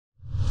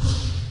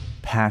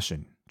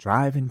passion,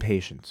 drive, and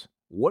patience.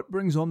 What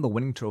brings home the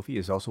winning trophy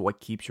is also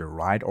what keeps your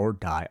ride or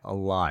die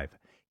alive.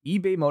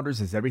 eBay Motors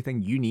has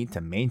everything you need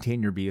to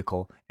maintain your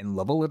vehicle and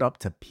level it up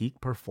to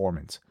peak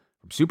performance.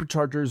 From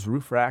superchargers,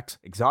 roof racks,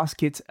 exhaust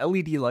kits,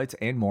 LED lights,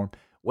 and more,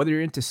 whether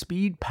you're into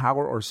speed,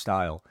 power, or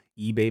style,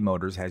 eBay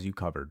Motors has you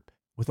covered.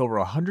 With over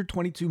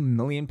 122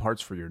 million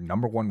parts for your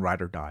number one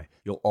ride or die,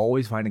 you'll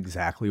always find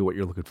exactly what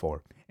you're looking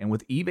for. And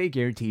with eBay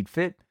Guaranteed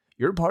Fit,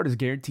 your part is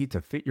guaranteed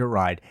to fit your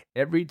ride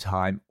every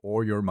time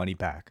or your money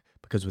back.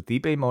 Because with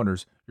eBay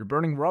Motors, you're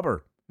burning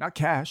rubber, not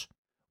cash.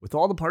 With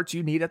all the parts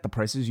you need at the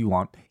prices you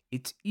want,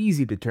 it's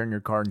easy to turn your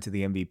car into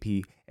the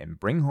MVP and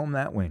bring home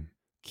that win.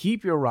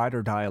 Keep your ride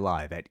or die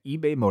alive at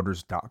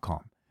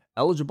ebaymotors.com.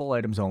 Eligible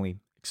items only.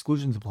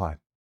 Exclusions apply.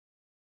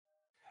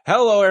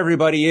 Hello,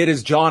 everybody. It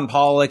is John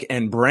Pollock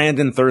and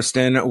Brandon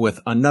Thurston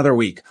with another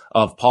week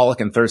of Pollock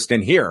and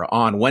Thurston here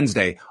on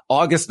Wednesday,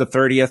 August the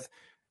 30th.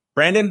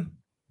 Brandon,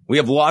 we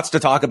have lots to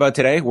talk about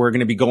today. We're going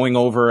to be going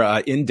over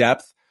in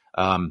depth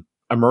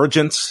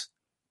Emergence,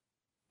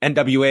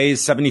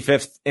 NWA's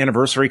 75th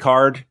anniversary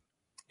card,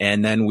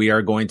 and then we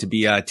are going to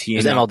be teeing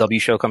Is the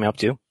MLW show coming up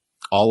too?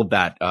 All of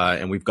that,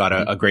 and we've got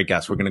a great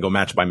guest. We're going to go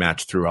match by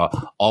match through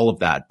all of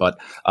that. But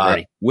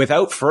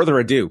without further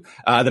ado,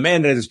 the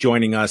man that is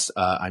joining us,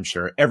 I'm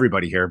sure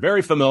everybody here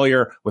very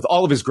familiar with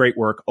all of his great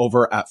work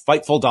over at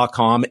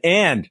Fightful.com,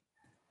 and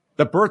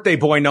the birthday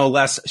boy, no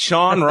less,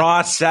 Sean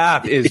Ross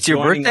Sapp is it's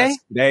your joining birthday? us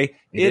today.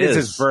 It is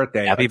his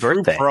birthday. Happy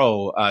birthday.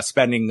 Pro,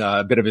 spending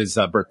a bit of his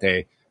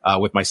birthday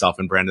with myself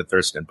and Brandon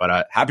Thurston.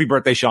 But happy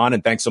birthday, Sean,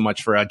 and thanks so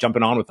much for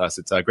jumping on with us.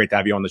 It's great to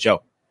have you on the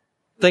show.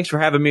 Thanks for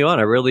having me on.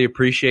 I really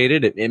appreciate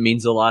it. It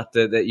means a lot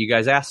that you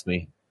guys asked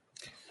me.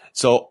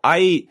 So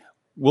I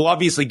will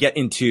obviously get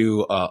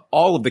into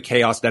all of the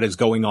chaos that is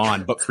going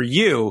on. But for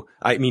you,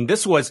 I mean,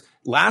 this was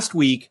last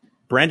week.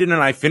 Brandon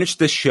and I finished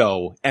this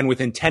show, and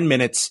within 10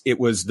 minutes, it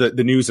was the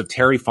news of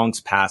Terry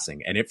Funk's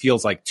passing. And it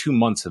feels like 2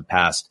 months have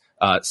passed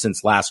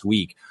since last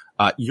week.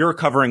 You're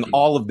covering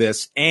all of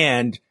this,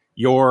 and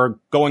you're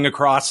going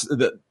across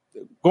the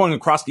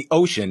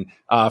ocean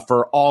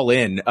for All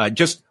In.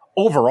 Just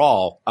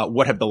overall,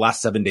 what have the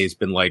last 7 days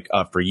been like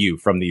for you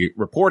from the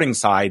reporting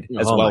side,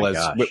 as well as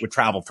with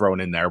travel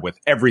thrown in there with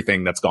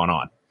everything that's gone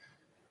on?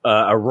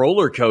 A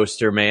roller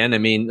coaster, man. I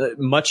mean,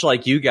 much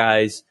like you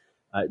guys,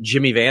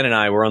 Jimmy Van and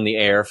I were on the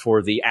air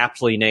for the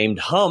aptly named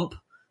Hump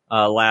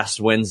last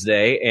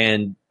Wednesday,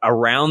 and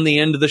around the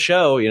end of the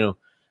show, you know,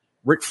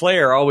 Ric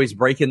Flair always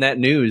breaking that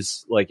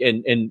news. Like,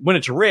 and when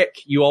it's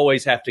Rick, you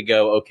always have to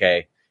go,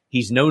 okay,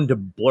 he's known to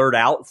blurt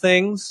out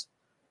things,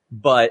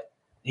 but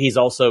he's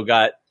also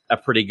got a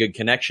pretty good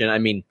connection. I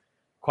mean,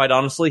 quite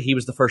honestly, he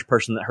was the first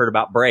person that heard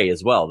about Bray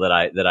as well that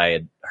I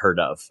had heard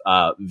of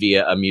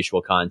via a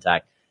mutual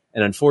contact.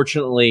 And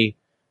unfortunately,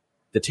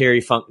 the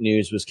Terry Funk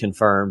news was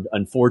confirmed.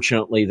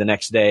 Unfortunately, the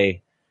next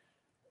day,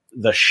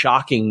 the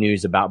shocking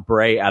news about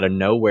Bray out of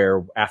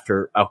nowhere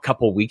after a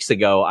couple weeks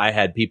ago, I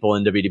had people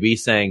in WWE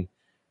saying,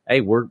 hey,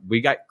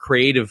 we got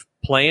creative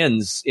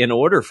plans in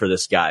order for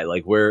this guy.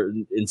 Like, we're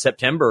in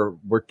September,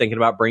 we're thinking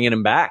about bringing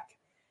him back.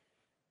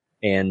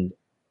 And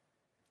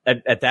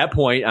at that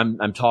point,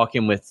 I'm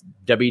talking with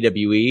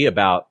WWE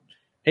about,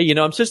 hey, you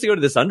know, I'm supposed to go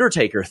to this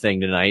Undertaker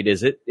thing tonight.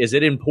 Is it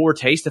in poor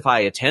taste if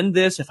I attend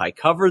this, if I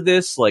cover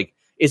this? Like,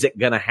 is it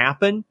going to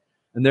happen?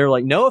 And they're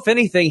like, no, if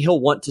anything, he'll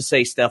want to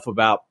say stuff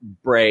about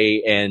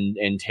Bray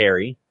and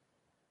Terry.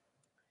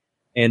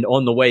 And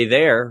on the way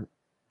there,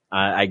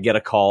 I get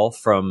a call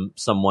from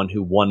someone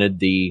who wanted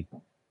the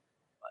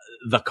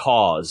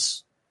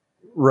cause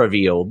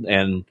revealed.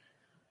 And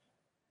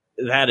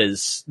that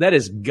is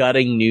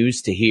gutting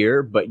news to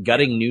hear, but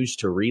gutting news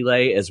to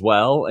relay as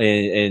well.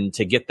 And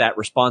to get that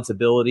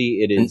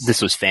responsibility, it is.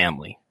 This was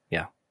family.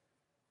 Yeah.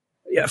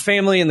 Yeah.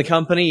 Family in the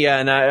company. Yeah.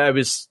 And I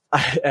was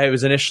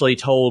initially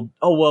told,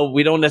 oh, well,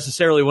 we don't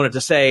necessarily want it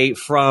to say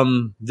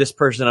from this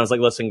person. I was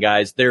like, listen,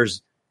 guys,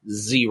 there's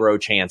zero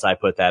chance I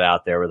put that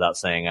out there without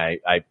saying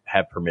I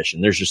have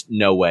permission. There's just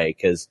no way,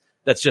 because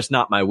that's just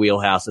not my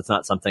wheelhouse. It's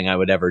not something I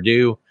would ever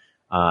do.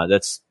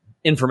 That's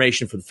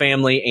information for the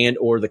family and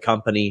or the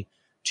company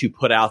to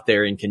put out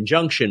there in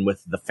conjunction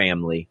with the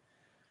family.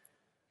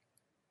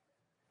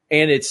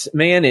 And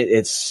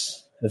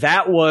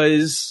that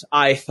was,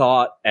 I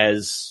thought,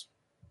 as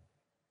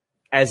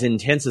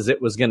intense as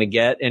it was going to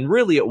get. And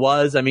really it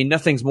was. I mean,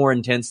 nothing's more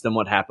intense than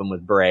what happened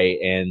with Bray.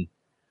 And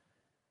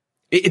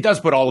it does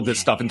put all of this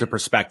stuff into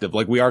perspective.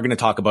 Like, we are going to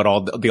talk about all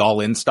the All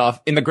In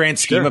stuff. In the grand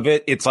scheme of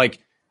it, it's like,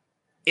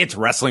 it's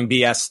wrestling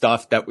BS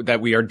stuff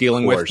that we are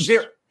dealing with.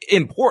 They're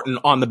important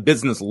on the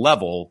business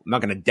level. I'm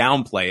not going to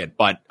downplay it,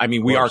 but I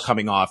mean, we are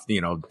coming off,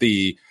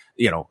 an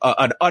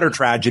utter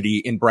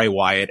tragedy in Bray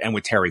Wyatt and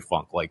with Terry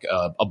Funk, like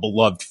a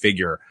beloved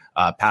figure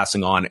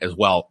passing on as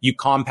well. You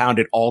compound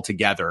it all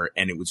together,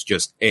 and it was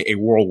just a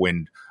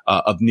whirlwind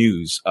of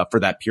news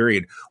for that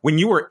period. When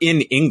you were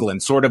in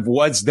England, sort of,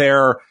 was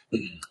there,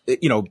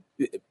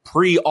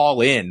 pre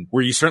All In,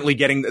 were you certainly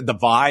getting the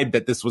vibe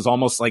that this was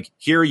almost like,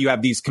 here you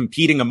have these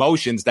competing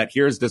emotions, that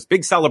here's this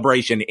big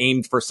celebration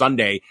aimed for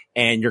Sunday,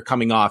 and you're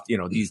coming off,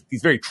 these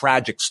very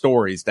tragic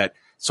stories that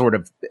sort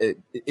of,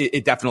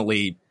 it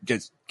definitely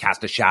just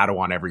cast a shadow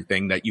on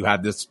everything, that you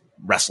have this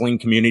wrestling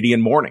community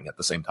in mourning at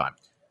the same time.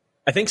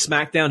 I think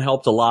SmackDown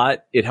helped a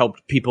lot. It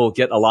helped people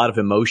get a lot of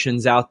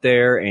emotions out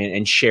there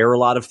and share a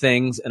lot of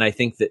things. And I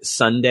think that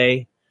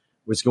Sunday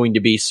was going to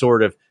be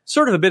sort of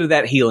a bit of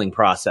that healing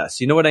process.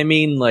 You know what I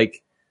mean?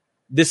 Like,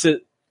 this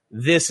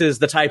is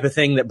the type of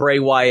thing that Bray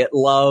Wyatt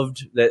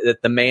loved, that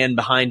the man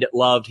behind it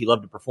loved. He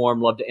loved to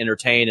perform, loved to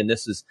entertain. And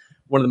this is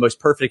one of the most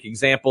perfect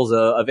examples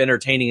of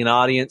entertaining an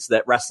audience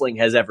that wrestling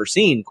has ever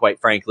seen, quite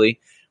frankly,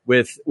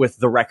 with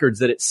the records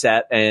that it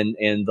set and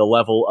the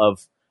level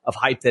of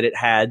hype that it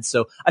had.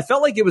 So I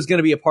felt like it was going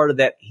to be a part of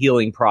that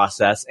healing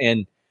process.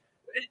 And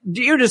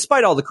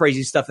despite all the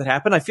crazy stuff that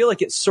happened, I feel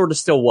like it sort of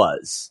still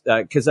was.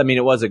 Because,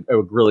 it was a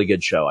really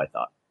good show, I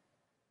thought.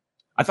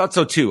 I thought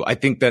so too. I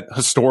think that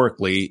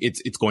historically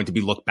it's going to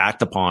be looked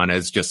back upon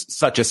as just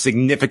such a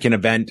significant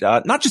event,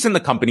 not just in the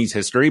company's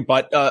history,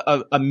 but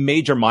a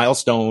major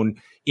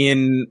milestone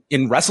in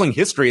wrestling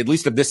history, at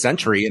least of this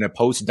century, in a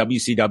post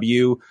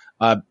WCW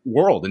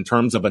world, in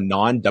terms of a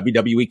non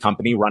WWE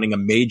company running a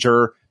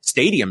major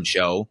stadium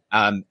show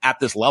at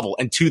this level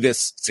and to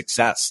this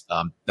success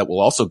that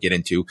we'll also get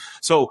into.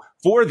 So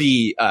for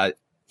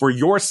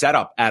your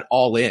setup at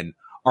All In,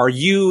 are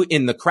you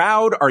in the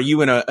crowd? Are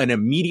you in a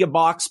media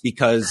box?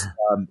 Because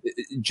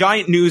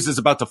giant news is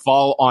about to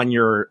fall on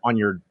your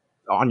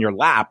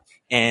lap,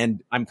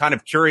 and I'm kind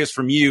of curious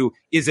from you: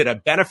 is it a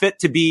benefit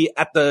to be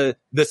at the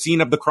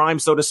scene of the crime,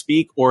 so to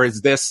speak, or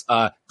is this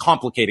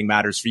complicating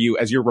matters for you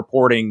as you're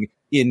reporting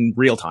in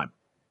real time?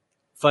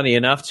 Funny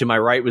enough, to my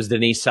right was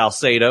Denise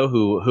Salcedo,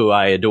 who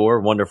I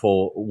adore,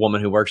 wonderful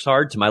woman who works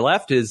hard. To my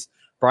left is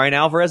Brian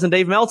Alvarez and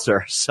Dave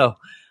Meltzer. So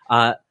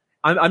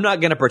I'm not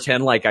going to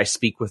pretend like I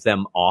speak with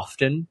them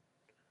often,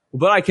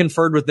 but I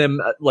conferred with them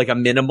like a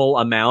minimal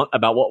amount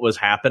about what was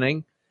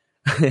happening.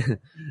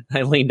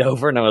 I leaned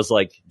over and I was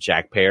like,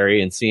 Jack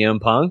Perry and CM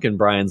Punk. And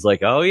Brian's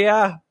like, oh,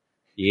 yeah.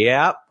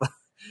 Yep.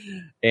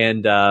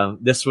 And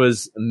this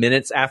was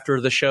minutes after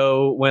the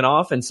show went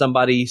off, and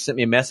somebody sent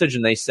me a message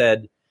and they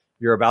said,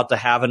 you're about to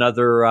have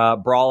another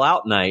brawl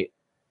out night.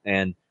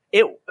 And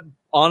it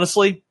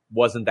honestly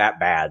wasn't that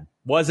bad.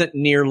 Wasn't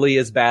nearly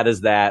as bad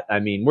as that.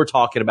 We're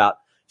talking about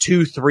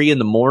 2-3 in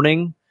the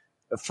morning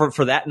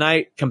for that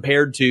night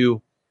compared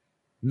to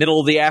middle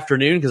of the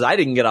afternoon, because I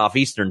didn't get off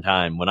Eastern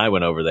time when I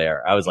went over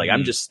there. I was like,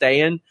 I'm just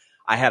staying.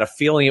 I had a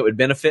feeling it would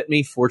benefit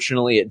me.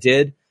 Fortunately, it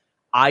did.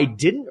 I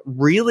didn't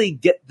really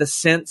get the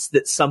sense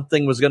that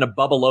something was going to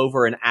bubble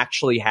over and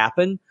actually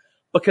happen,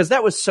 because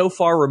that was so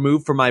far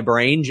removed from my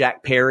brain,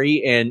 Jack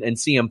Perry and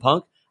CM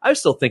Punk. I was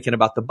still thinking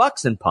about the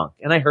Bucks and Punk,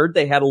 and I heard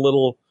they had a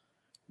little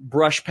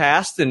brush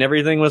past and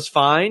everything was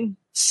fine,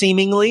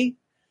 seemingly.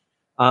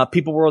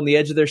 People were on the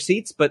edge of their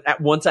seats, but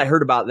once I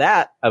heard about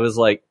that, I was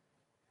like,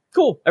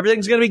 cool,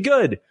 everything's going to be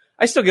good.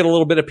 I still get a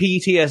little bit of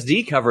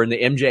PTSD covering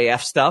the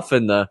MJF stuff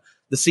and the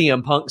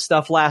CM Punk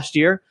stuff last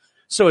year.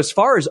 So as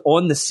far as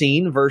on the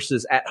scene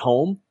versus at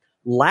home,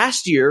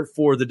 last year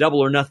for the Double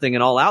or Nothing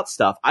and All Out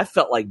stuff, I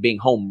felt like being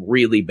home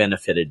really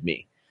benefited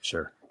me.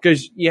 Sure.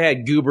 Because you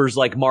had goobers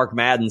like Mark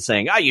Madden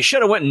saying, you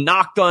should have went and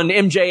knocked on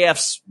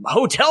MJF's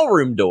hotel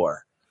room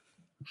door.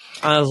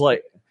 I was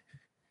like,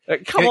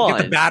 come on.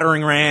 Get the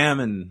battering ram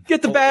and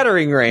get the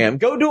battering ram.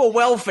 Go do a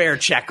welfare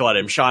check on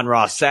him, Sean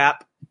Ross Sapp.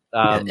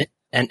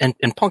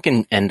 And Punk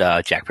and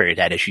Jack Perry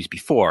had issues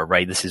before,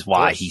 right? This is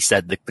why he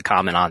said the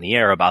comment on the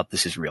air about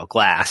this is real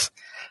glass.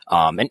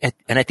 And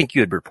I think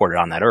you had reported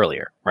on that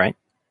earlier, right?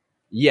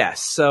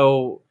 Yes.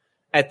 So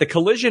at the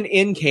Collision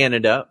in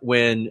Canada,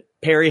 when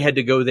Perry had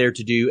to go there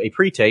to do a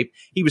pre-tape,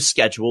 he was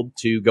scheduled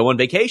to go on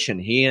vacation.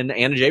 He and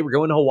Anna Jay were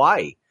going to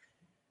Hawaii.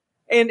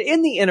 And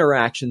in the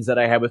interactions that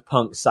I had with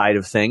Punk's side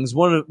of things,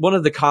 one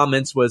of the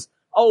comments was,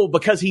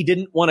 because he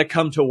didn't want to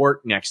come to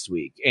work next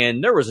week.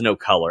 And there was no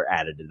color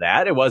added to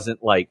that. It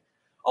wasn't like,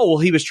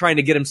 he was trying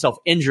to get himself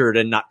injured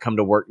and not come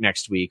to work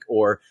next week,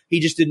 or he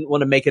just didn't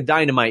want to make a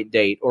Dynamite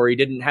date, or he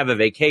didn't have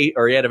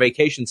or he had a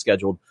vacation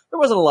scheduled. There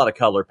wasn't a lot of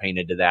color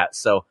painted to that.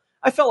 So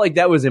I felt like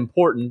that was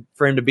important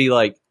for him to be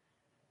like,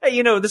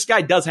 hey, this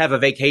guy does have a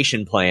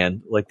vacation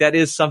plan. Like, that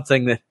is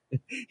something that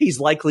he's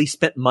likely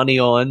spent money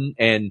on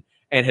and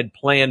had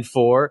planned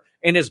for,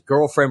 and his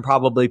girlfriend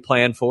probably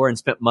planned for and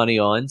spent money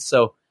on.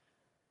 So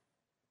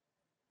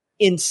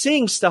in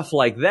seeing stuff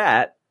like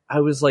that, I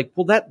was like,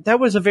 well, that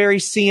was a very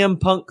CM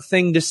Punk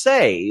thing to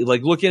say.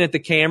 Like, looking at the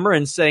camera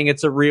and saying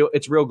it's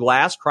real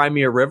glass, cry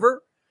me a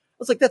river. I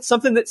was like, that's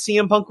something that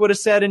CM Punk would have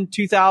said in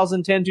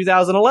 2010,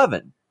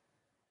 2011.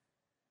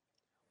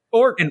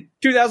 Or in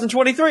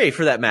 2023,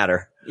 for that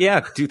matter.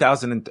 Yeah,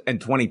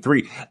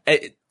 2023.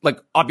 Like,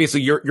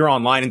 obviously you're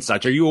online and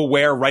such. Are you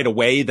aware right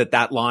away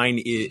that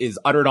line is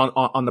uttered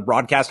on the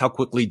broadcast? How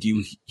quickly do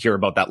you hear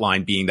about that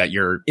line, being that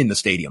you're in the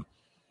stadium?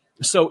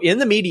 So in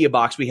the media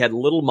box, we had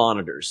little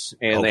monitors,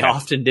 and they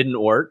often didn't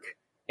work.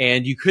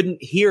 and you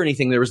couldn't hear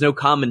anything. There was no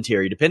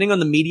commentary. Depending on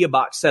the media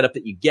box setup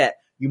that you get,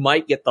 you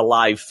might get the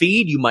live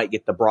feed, you might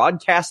get the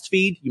broadcast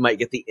feed, you might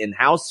get the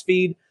in-house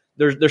feed.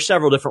 There's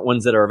several different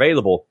ones that are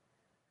available.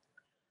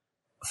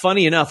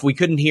 Funny enough, we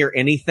couldn't hear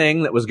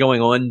anything that was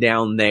going on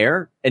down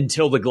there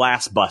until the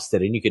glass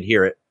busted, and you could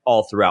hear it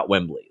all throughout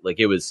Wembley. Like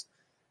it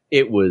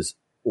was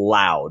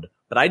loud.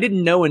 But I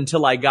didn't know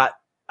until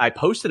I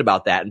posted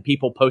about that, and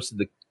people posted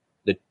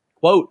the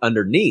quote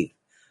underneath.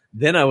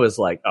 Then I was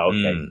like, oh,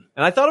 okay. And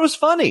I thought it was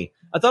funny.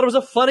 I thought it was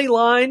a funny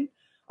line.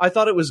 I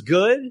thought it was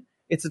good.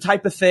 It's the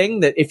type of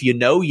thing that if you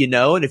know, you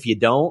know, and if you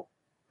don't,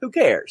 who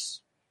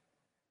cares?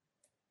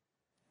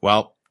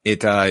 Well,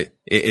 it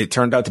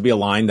turned out to be a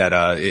line that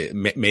it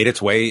made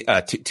its way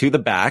to the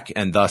back,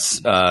 and thus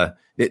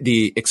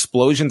the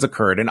explosions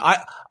occurred. And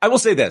I will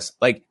say this,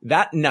 like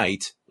that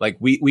night, like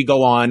we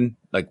go on,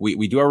 like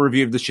we do our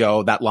review of the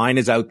show. That line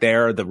is out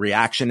there. The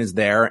reaction is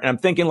there. And I'm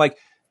thinking like,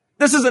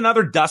 this is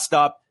another dust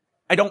up.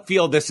 I don't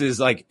feel this is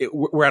like,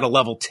 we're at a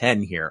level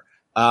 10 here.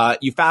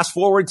 You fast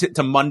forward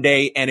to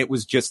Monday, and it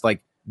was just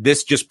like,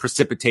 this just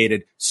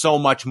precipitated so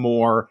much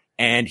more.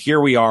 And here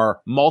we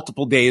are,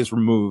 multiple days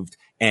removed.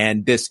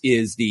 And this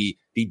is the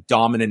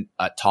dominant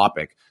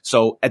topic.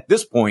 So at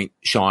this point,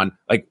 Sean,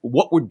 like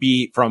what would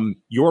be from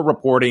your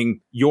reporting,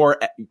 your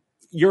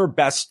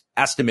best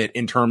estimate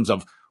in terms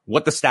of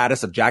what the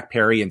status of Jack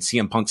Perry and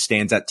CM Punk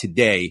stands at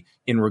today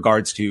in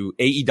regards to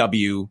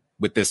AEW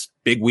with this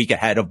big week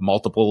ahead of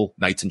multiple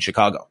nights in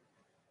Chicago?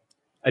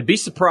 I'd be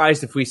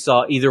surprised if we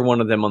saw either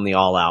one of them on the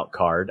All Out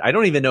card. I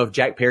don't even know if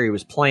Jack Perry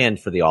was planned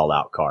for the All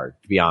Out card,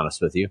 to be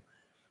honest with you.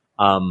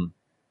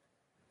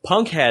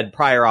 Punk had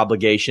prior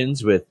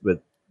obligations with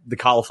the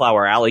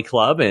Cauliflower Alley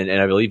Club and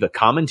I believe a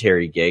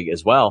commentary gig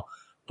as well.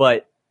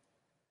 But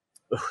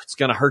it's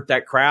going to hurt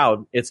that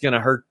crowd. It's going to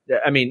hurt.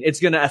 I mean, it's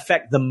going to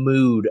affect the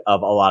mood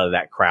of a lot of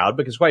that crowd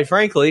because, quite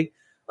frankly,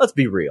 let's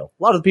be real.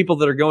 A lot of the people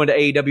that are going to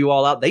AEW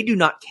All Out, they do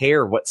not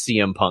care what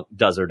CM Punk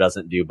does or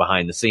doesn't do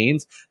behind the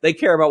scenes. They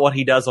care about what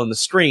he does on the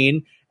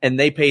screen, and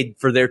they paid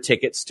for their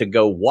tickets to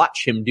go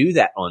watch him do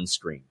that on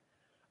screen.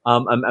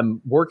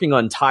 I'm working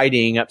on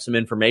tidying up some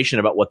information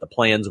about what the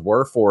plans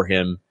were for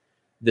him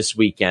this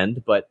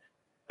weekend, but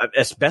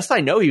as best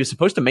I know, he was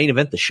supposed to main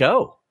event the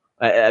show.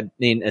 I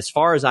mean, as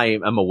far as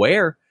I'm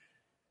aware,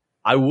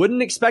 I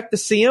wouldn't expect to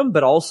see him,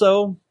 but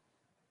also,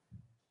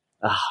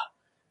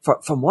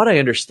 from what I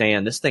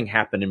understand, this thing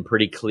happened in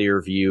pretty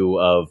clear view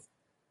of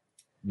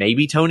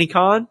maybe Tony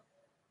Khan.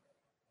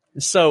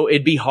 So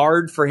it'd be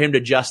hard for him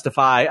to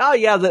justify, oh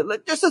yeah,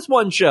 just this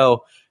one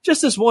show,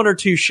 just this one or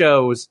two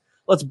shows.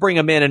 Let's bring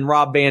him in and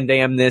Rob Van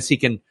Dam this. He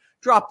can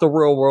drop the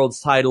Real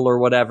World's title or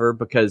whatever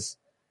because,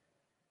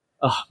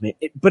 oh man,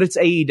 but it's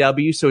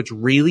AEW, so it's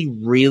really,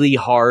 really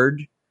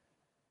hard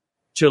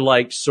to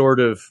like sort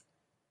of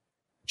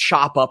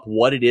chop up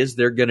what it is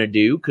they're going to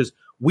do because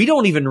we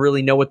don't even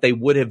really know what they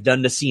would have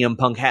done to CM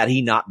Punk had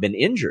he not been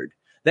injured.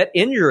 That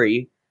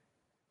injury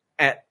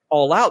at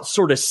All Out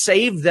sort of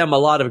saved them a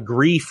lot of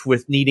grief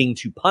with needing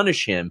to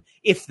punish him.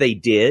 If they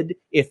did,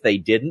 if they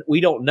didn't,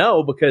 we don't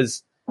know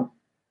because,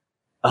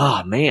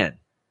 oh man,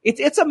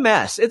 it's a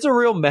mess. It's a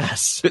real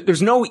mess.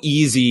 There's no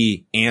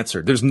easy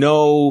answer. There's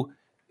no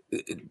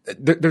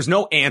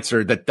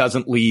answer that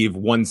doesn't leave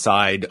one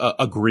side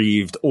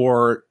aggrieved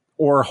or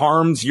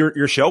harms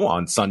your show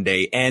on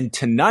Sunday. And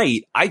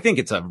tonight, I think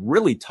it's a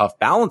really tough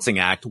balancing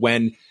act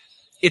when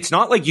it's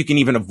not like you can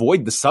even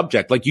avoid the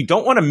subject. Like you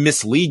don't want to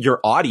mislead your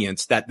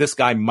audience that this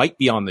guy might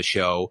be on the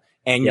show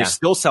and you're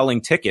still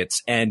selling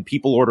tickets and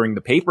people ordering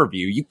the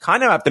pay-per-view. You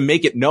kind of have to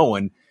make it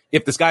known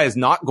if this guy is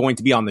not going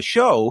to be on the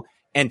show.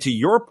 And to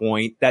your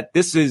point that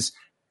this is,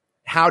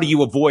 how do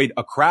you avoid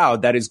a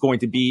crowd that is going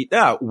to be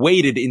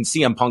weighted in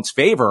CM Punk's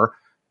favor,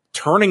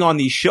 turning on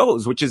these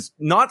shows, which is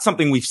not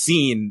something we've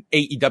seen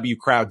AEW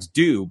crowds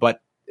do,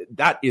 but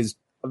that is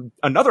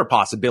another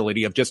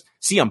possibility of just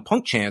CM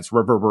Punk chants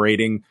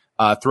reverberating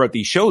throughout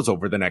these shows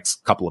over the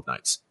next couple of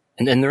nights.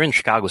 And they're in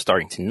Chicago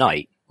starting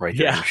tonight, right?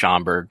 They're in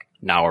Schaumburg,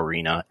 Now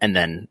Arena, and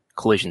then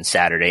Collision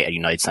Saturday at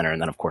United Center,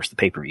 and then, of course, the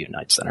pay-per-view at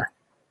United Center.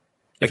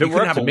 If you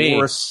couldn't have a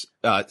worse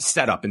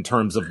setup in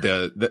terms of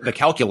the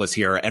calculus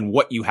here and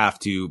what you have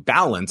to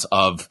balance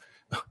of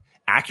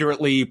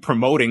accurately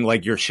promoting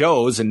like your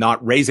shows and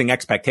not raising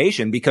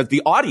expectation, because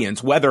the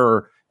audience,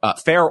 whether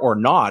fair or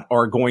not,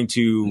 are going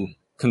to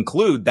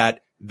conclude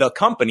that the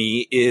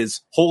company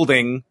is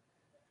holding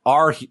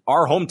our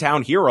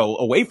hometown hero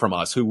away from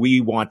us, who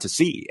we want to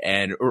see,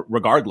 and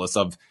regardless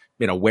of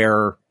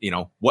where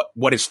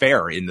what is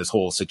fair in this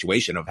whole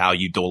situation of how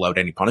you dole out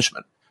any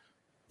punishment.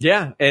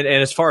 Yeah, and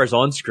as far as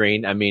on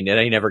screen, I mean, it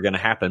ain't never going to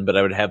happen, but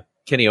I would have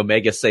Kenny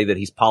Omega say that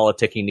he's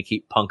politicking to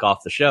keep Punk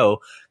off the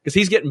show because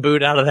he's getting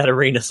booed out of that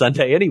arena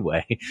Sunday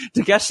anyway.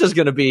 Takeshita's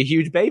going to be a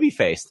huge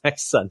babyface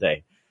next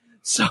Sunday.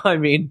 So, I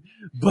mean,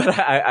 but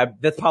I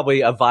that's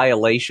probably a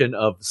violation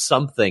of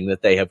something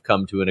that they have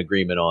come to an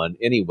agreement on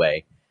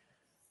anyway.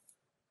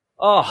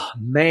 Oh,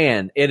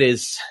 man, it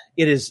is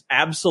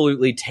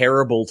absolutely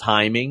terrible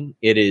timing.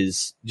 It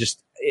is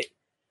just...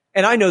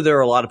 And I know there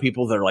are a lot of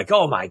people that are like,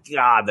 oh my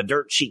God, the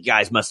dirt sheet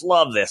guys must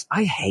love this.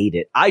 I hate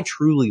it. I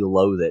truly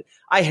loathe it.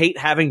 I hate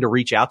having to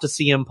reach out to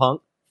CM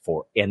Punk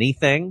for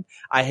anything.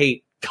 I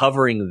hate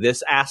covering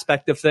this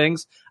aspect of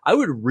things. I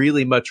would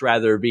really much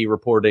rather be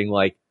reporting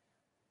like,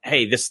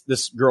 hey,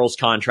 this girl's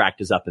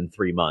contract is up in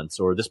 3 months,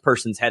 or this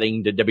person's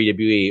heading to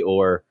WWE,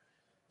 or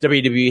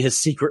WWE has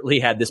secretly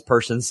had this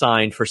person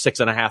signed for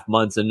 6.5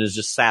 months and has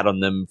just sat on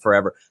them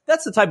forever.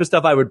 That's the type of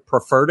stuff I would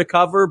prefer to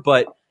cover,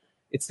 but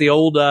it's the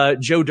old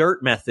Joe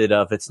Dirt method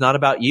of it's not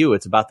about you,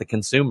 it's about the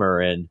consumer,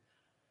 and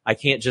I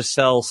can't just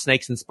sell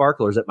snakes and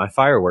sparklers at my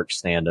fireworks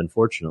stand,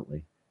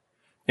 unfortunately.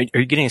 Are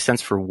you getting a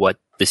sense for what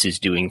this is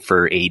doing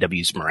for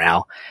AEW's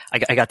morale?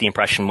 I got the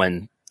impression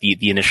when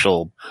the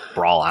initial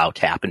brawl out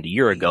happened a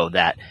year ago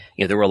that,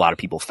 you know, there were a lot of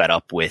people fed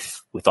up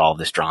with all of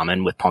this drama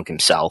and with Punk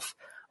himself.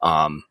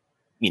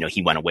 You know,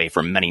 he went away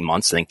for many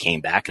months and then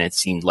came back, and it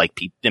seemed like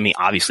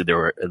obviously there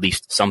were at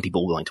least some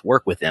people willing to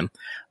work with him.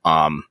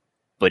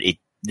 But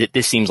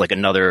this seems like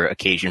another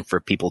occasion for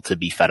people to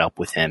be fed up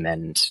with him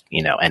and,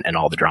 you know, and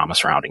all the drama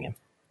surrounding him.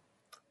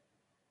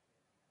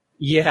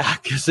 Yeah,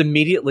 because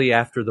immediately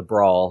after the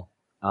brawl,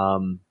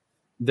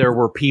 there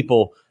were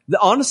people.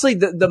 Honestly,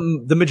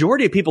 the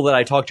majority of people that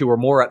I talked to were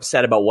more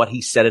upset about what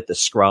he said at the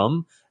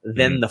scrum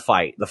than the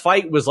fight. The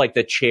fight was like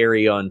the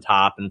cherry on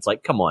top, and it's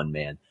like, come on,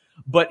 man.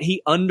 But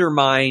he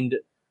undermined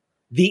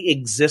the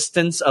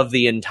existence of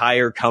the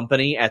entire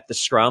company at the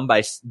scrum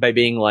by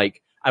being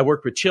like, I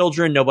worked with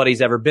children.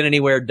 Nobody's ever been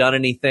anywhere, done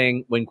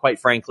anything, when quite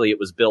frankly, it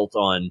was built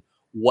on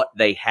what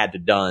they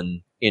had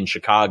done in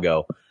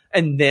Chicago.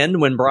 And then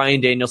when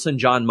Bryan Danielson,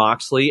 Jon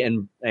Moxley,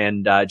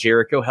 and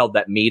Jericho held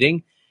that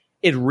meeting,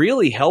 it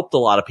really helped a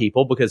lot of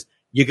people, because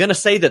you're going to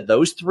say that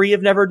those three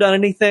have never done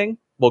anything?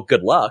 Well,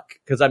 good luck,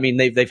 because I mean,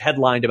 they've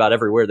headlined about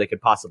everywhere they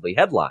could possibly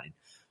headline.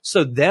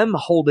 So them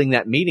holding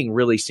that meeting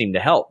really seemed to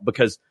help,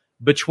 because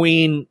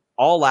between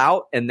All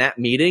Out and that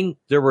meeting,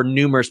 there were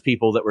numerous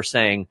people that were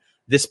saying,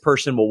 this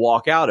person will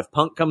walk out if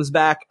Punk comes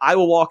back. I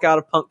will walk out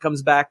if Punk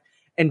comes back.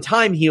 And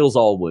time heals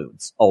all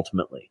wounds,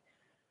 ultimately.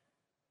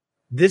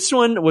 This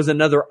one was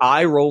another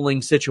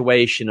eye-rolling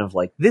situation of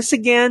like, this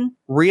again?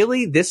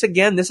 Really? This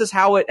again? This is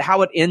how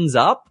it ends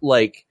up?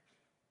 Like,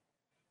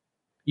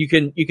 you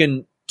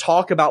can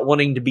talk about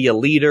wanting to be a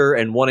leader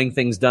and wanting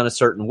things done a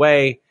certain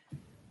way,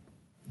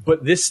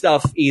 but this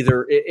stuff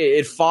either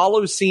it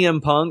follows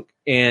CM Punk,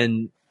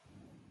 and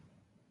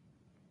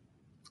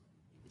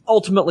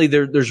ultimately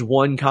there's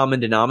one common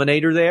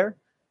denominator there.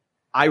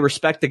 I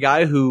respect the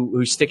guy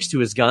who sticks to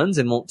his guns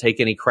and won't take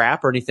any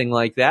crap or anything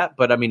like that,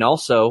 but I mean,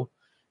 also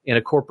in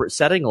a corporate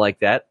setting like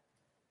that,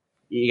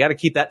 you got to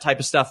keep that type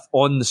of stuff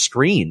on the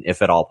screen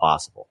if at all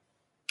possible.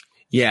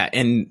 Yeah.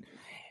 And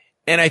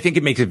I think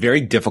it makes it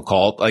very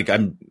difficult. Like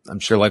I'm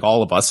sure like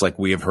all of us, like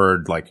we have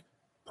heard like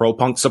pro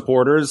Punk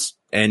supporters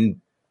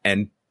and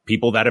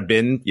people that have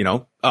been, you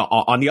know,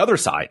 on the other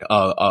side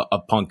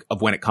of Punk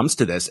of when it comes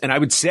to this. And I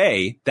would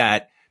say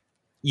that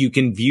you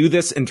can view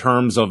this in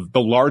terms of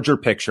the larger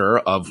picture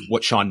of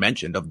what Sean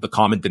mentioned of the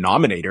common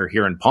denominator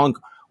here in Punk.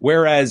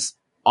 Whereas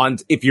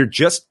if you're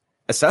just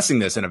assessing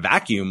this in a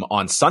vacuum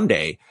on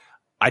Sunday,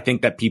 I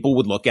think that people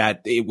would look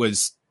at it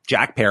was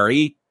Jack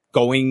Perry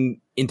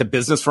going into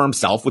business for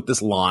himself with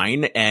this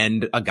line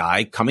and a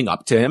guy coming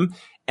up to him.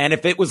 And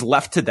if it was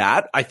left to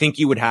that, I think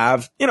you would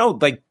have, you know,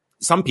 like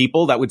some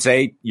people that would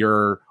say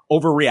you're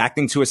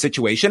overreacting to a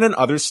situation, and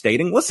others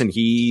stating, listen,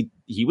 he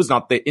was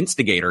not the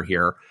instigator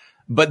here.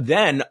 But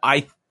then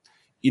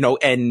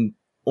and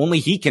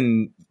only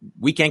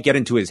we can't get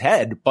into his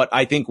head. But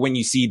I think when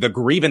you see the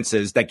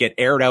grievances that get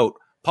aired out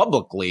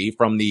publicly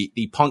from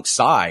the Punk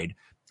side,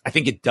 I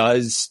think it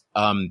does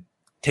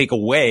take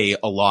away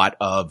a lot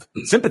of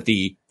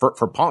sympathy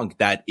for Punk,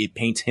 that it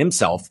paints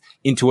himself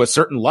into a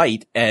certain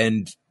light.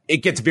 And it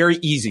gets very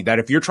easy that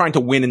if you're trying to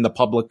win in the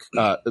public,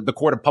 the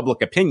court of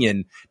public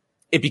opinion,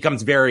 it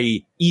becomes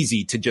very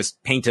easy to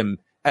just paint him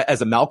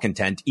as a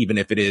malcontent, even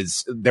if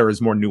there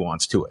is more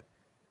nuance to it.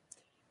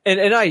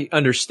 And I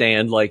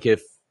understand, like,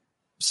 if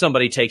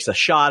somebody takes a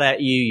shot at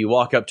you, you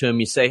walk up to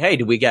him, you say, hey,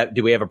 do we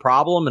have a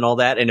problem and all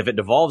that? And if it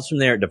devolves from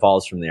there, it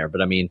devolves from there.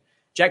 But I mean,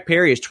 Jack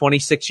Perry is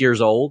 26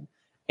 years old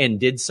and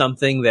did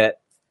something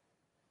that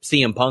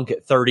CM Punk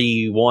at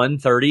 31,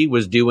 30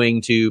 was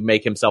doing to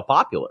make himself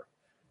popular,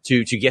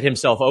 to get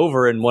himself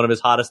over in one of his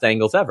hottest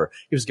angles ever.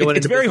 He was going.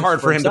 It's very hard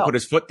for him to put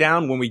his foot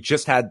down when we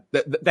just had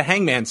the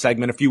Hangman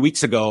segment a few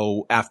weeks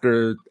ago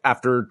after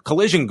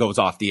Collision goes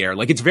off the air.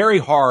 Like, it's very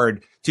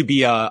hard to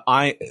be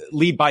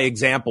lead by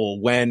example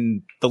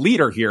when the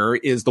leader here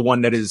is the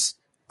one that is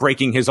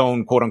breaking his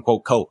own quote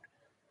unquote code.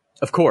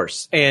 Of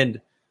course.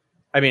 And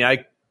I mean,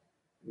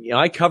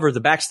 I cover the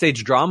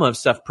backstage drama of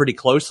stuff pretty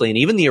closely, and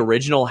even the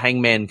original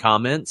Hangman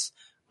comments,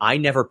 I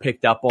never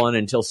picked up on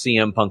until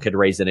CM Punk had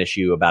raised an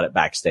issue about it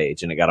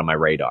backstage and it got on my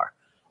radar.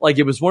 Like,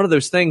 it was one of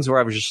those things where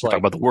I was just like, talk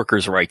about the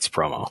workers' rights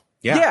promo.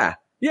 Yeah.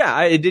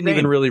 It didn't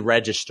even really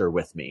register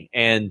with me.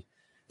 And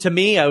to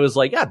me, I was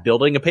like, yeah,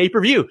 building a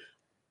pay-per-view.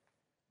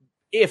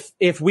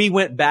 If we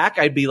went back,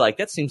 I'd be like,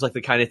 that seems like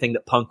the kind of thing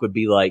that Punk would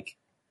be like,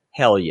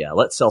 hell yeah,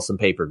 let's sell some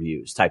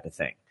pay-per-views type of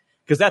thing.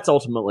 Because that's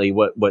ultimately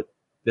what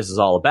this is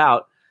all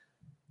about.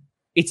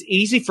 It's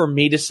easy for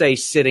me to say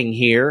sitting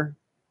here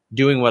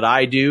doing what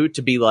I do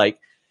to be like,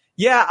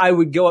 yeah, I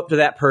would go up to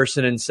that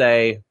person and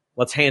say,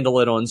 let's handle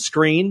it on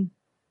screen.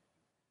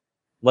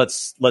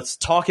 Let's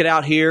talk it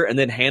out here and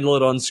then handle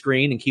it on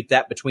screen and keep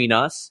that between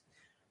us.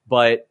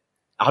 But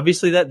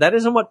obviously that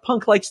isn't what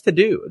Punk likes to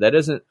do.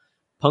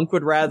 Punk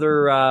would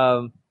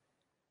rather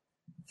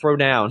throw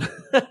down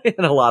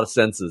in a lot of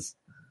senses.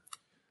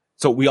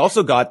 So we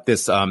also got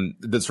this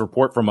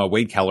report from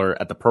Wade Keller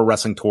at the Pro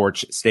Wrestling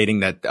Torch stating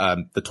that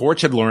the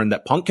Torch had learned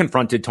that Punk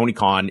confronted Tony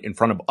Khan in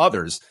front of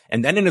others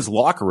and then in his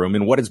locker room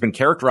in what has been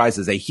characterized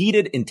as a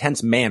heated,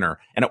 intense manner.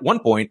 And at one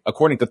point,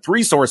 according to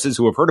 3 sources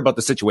who have heard about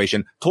the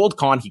situation, told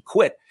Khan he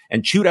quit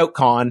and chewed out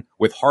Khan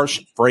with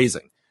harsh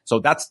phrasing. So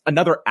that's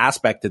another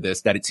aspect to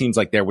this, that it seems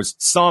like there was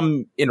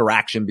some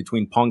interaction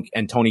between Punk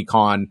and Tony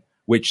Khan,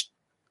 which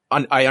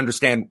I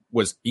understand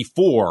was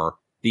before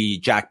the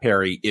Jack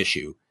Perry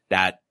issue,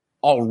 that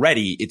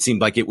already it seemed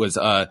like it was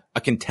a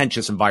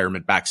contentious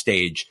environment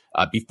backstage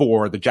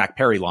before the Jack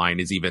Perry line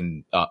is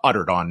even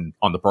uttered on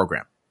the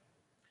program.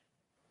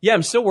 Yeah,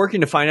 I'm still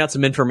working to find out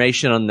some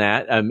information on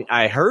that.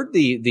 I heard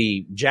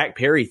the Jack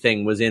Perry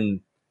thing was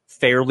in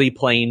fairly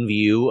plain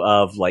view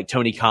of like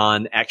Tony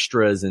Khan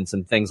extras and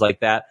some things like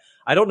that.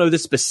 I don't know the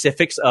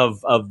specifics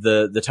of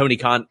the Tony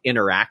Khan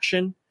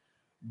interaction,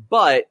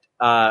 but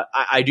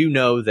I do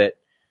know that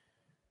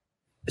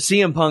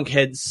CM Punk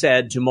had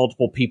said to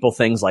multiple people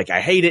things like,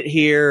 I hate it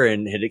here,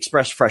 and had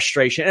expressed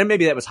frustration. And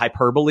maybe that was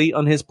hyperbole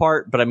on his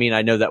part, but I mean,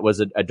 I know that was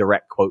a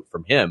direct quote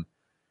from him.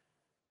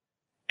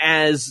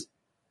 As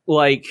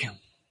like,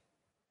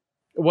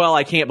 well,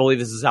 I can't believe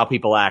this is how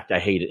people act. I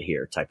hate it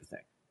here type of thing.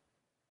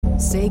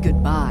 Say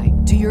goodbye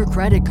to your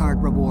credit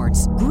card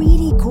rewards.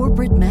 Greedy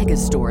corporate mega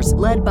stores,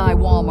 led by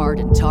Walmart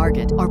and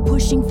Target, are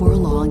pushing for a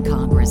law in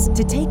Congress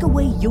to take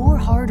away your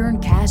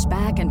hard-earned cash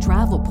back and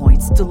travel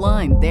points to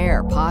line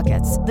their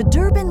pockets. The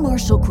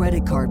Durbin-Marshall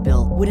credit card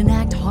bill would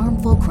enact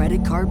harmful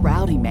credit card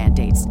routing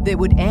mandates that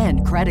would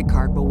end credit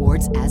card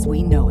rewards as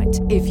we know it.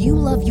 If you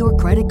love your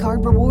credit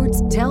card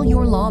rewards, tell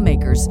your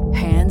lawmakers,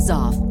 hands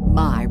off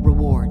my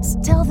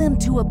rewards. Tell them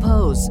to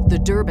oppose the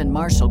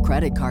Durbin-Marshall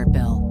credit card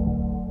bill.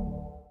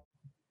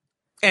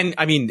 And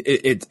I mean,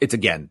 it's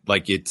again,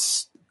 like,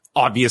 it's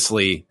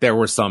obviously there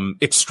were some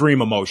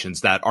extreme emotions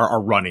that are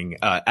running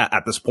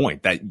at this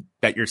point that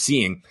you're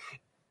seeing.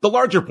 The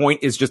larger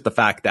point is just the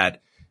fact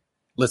that,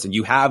 listen,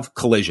 you have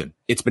Collision.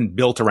 It's been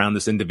built around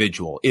this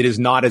individual. It is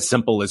not as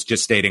simple as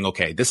just stating,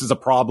 okay, this is a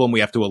problem. We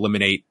have to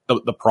eliminate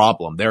the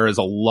problem. There is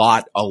a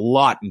lot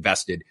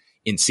invested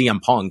in CM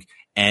Punk.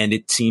 And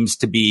it seems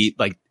to be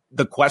like,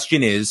 the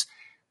question is,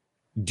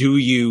 do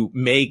you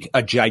make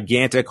a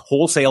gigantic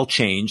wholesale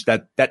change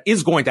that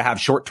is going to have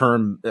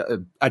short-term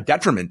a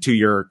detriment to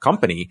your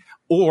company?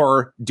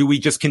 Or do we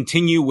just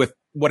continue with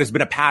what has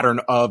been a pattern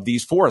of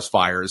these forest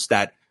fires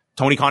that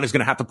Tony Khan is going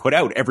to have to put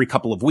out every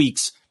couple of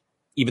weeks,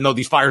 even though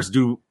these fires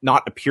do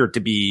not appear to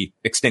be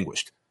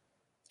extinguished?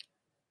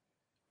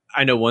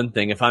 I know one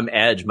thing. If I'm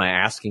Edge, my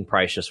asking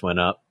price just went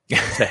up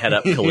to head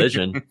up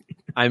Collision.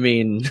 I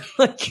mean,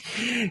 like,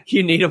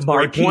 you need a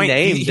marquee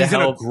name. He's in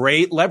a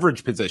great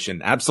leverage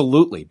position.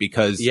 Absolutely.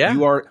 Because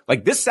you are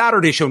like, this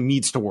Saturday show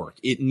needs to work.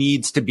 It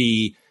needs to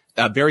be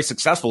very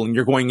successful. And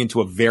you're going into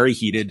a very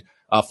heated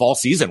fall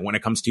season when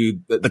it comes to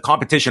the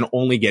competition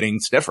only getting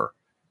stiffer.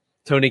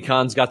 Tony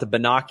Khan's got the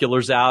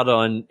binoculars out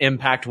on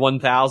Impact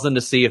 1000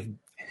 to see if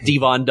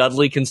Devon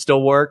Dudley can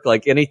still work.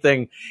 Like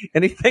anything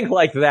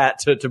like that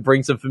to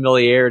bring some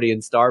familiarity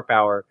and star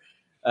power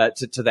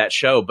to that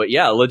show. But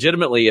yeah,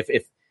 legitimately,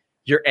 if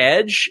you're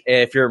Edge,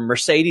 if you're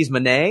Mercedes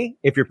Moné,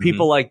 if you're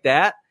people like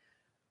that,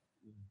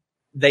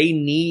 they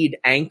need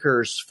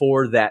anchors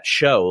for that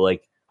show.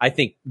 Like, I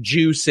think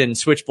Juice and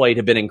Switchblade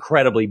have been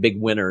incredibly big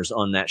winners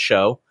on that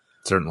show.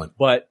 Certainly.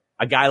 But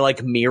a guy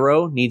like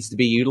Miro needs to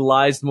be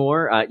utilized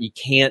more. You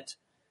can't.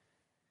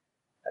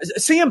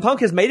 CM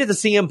Punk has made it the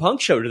CM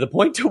Punk show to the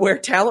point to where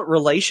talent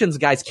relations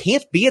guys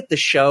can't be at the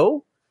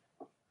show.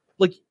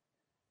 Like,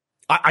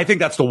 I think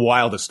that's the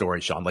wildest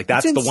story, Sean. Like,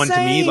 that's the one to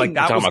me. Like,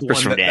 that was the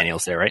Christopher one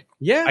Daniels there, right?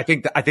 Yeah. I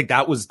think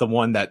that was the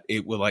one that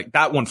it was like,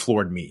 that one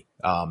floored me.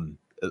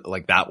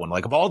 Like that one,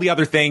 like, of all the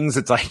other things,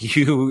 it's like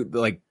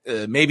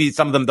maybe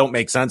some of them don't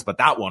make sense, but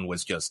that one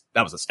was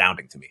that was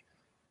astounding to me.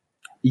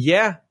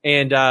 Yeah.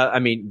 And, I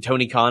mean,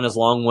 Tony Khan has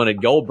long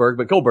wanted Goldberg,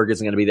 but Goldberg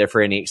isn't going to be there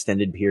for any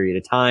extended period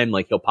of time.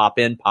 Like, he'll pop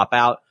in, pop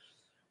out.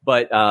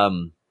 But,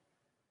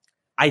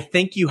 I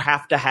think you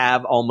have to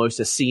have almost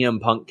a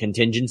CM Punk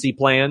contingency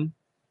plan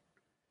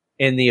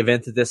in the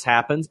event that this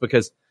happens,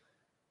 because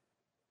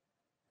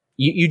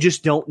you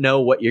just don't know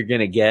what you're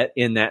going to get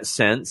in that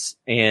sense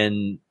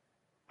and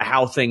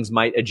how things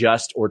might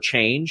adjust or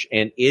change.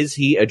 And is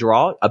he a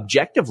draw?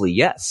 Objectively,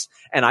 yes.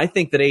 And I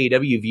think that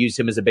AEW views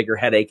him as a bigger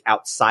headache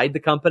outside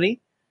the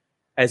company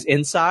as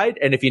inside.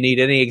 And if you need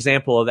any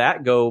example of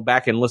that, go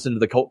back and listen to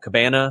the Colt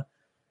Cabana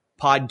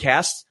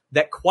podcast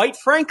that, quite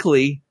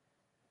frankly,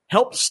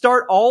 helped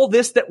start all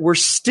this that we're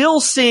still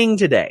seeing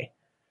today.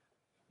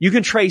 You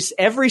can trace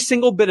every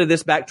single bit of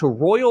this back to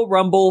Royal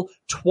Rumble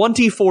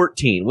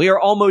 2014. We are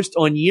almost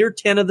on year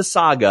 10 of the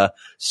saga,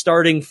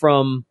 starting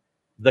from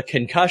the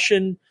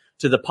concussion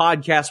to the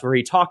podcast where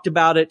he talked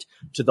about it,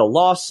 to the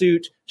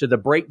lawsuit, to the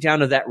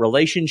breakdown of that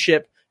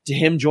relationship, to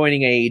him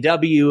joining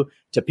AEW,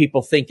 to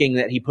people thinking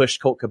that he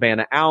pushed Colt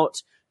Cabana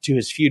out, to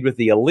his feud with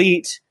the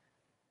Elite.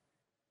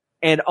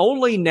 And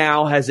only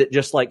now has it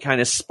just like kind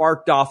of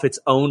sparked off its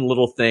own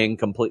little thing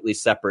completely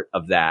separate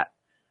of that.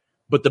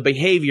 But the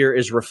behavior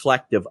is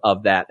reflective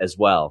of that as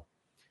well.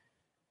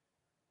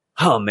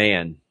 Oh,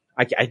 man.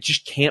 I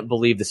just can't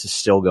believe this is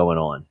still going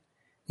on.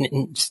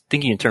 And just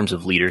thinking in terms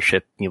of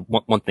leadership,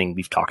 one thing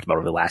we've talked about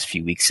over the last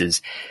few weeks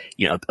is,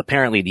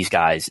 apparently these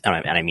guys, and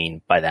I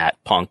mean by that,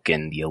 Punk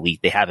and the Elite,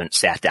 they haven't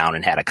sat down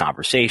and had a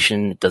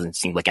conversation. It doesn't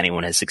seem like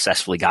anyone has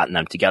successfully gotten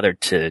them together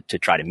to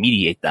try to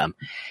mediate them.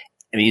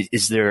 I mean,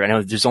 I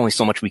know there's only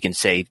so much we can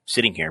say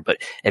sitting here,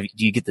 but do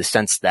you get the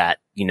sense that,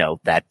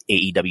 that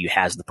AEW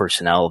has the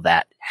personnel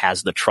that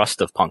has the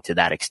trust of Punk to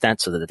that extent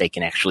so that they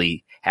can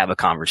actually have a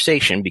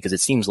conversation? Because it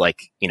seems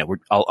like,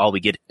 all we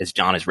get, as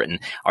John has written,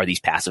 are these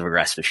passive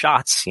aggressive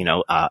shots,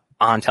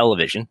 on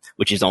television,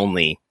 which is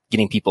only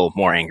getting people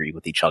more angry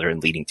with each other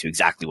and leading to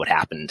exactly what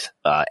happened,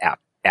 at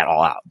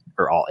All Out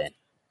or All In.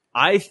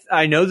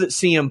 I know that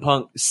CM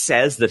Punk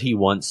says that he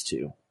wants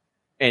to,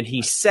 and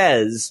he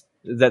says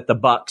that the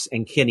Bucks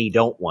and Kenny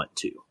don't want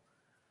to.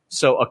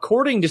 So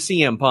according to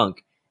CM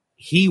Punk,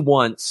 he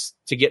wants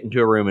to get into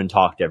a room and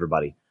talk to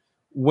everybody.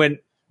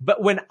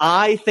 But when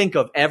I think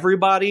of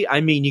everybody,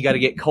 I mean, you got to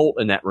get Colt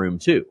in that room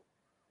too.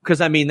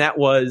 Because I mean, that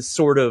was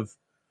sort of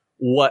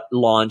what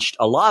launched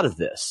a lot of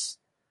this.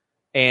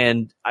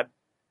 And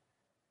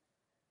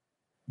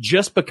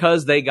just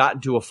because they got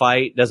into a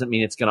fight doesn't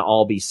mean it's going to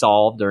all be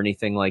solved or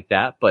anything like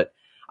that. But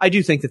I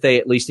do think that they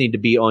at least need to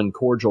be on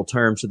cordial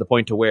terms to the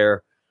point to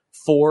where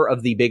 4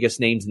 of the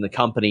biggest names in the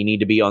company need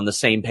to be on the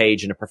same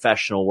page in a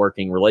professional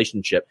working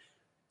relationship.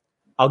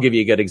 I'll give you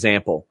a good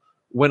example.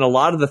 When a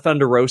lot of the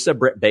Thunder Rosa,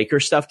 Britt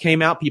Baker stuff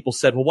came out, people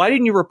said, well, why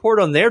didn't you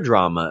report on their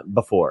drama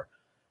before?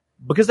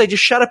 Because they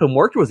just shut up and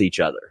worked with each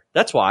other.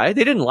 That's why.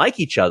 They didn't like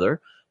each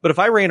other. But if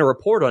I ran a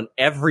report on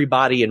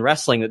everybody in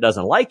wrestling that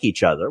doesn't like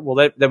each other, well,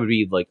 that would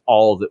be like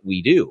all that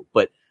we do.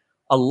 But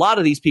a lot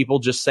of these people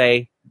just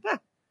say,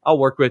 I'll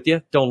work with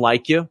you. Don't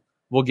like you.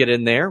 We'll get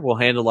in there. We'll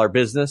handle our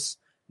business.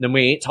 Then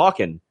we ain't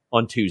talking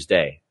on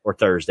Tuesday or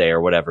Thursday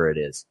or whatever it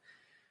is.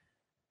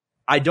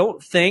 I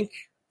don't think,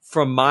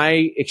 from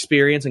my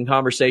experience and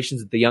conversations,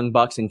 that the Young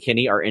Bucks and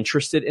Kenny are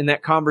interested in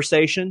that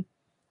conversation.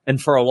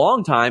 And for a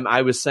long time,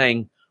 I was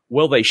saying,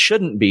 well, they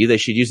shouldn't be. They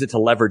should use it to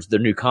leverage their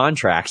new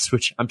contracts,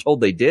 which I'm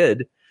told they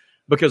did.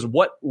 Because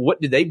what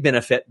do they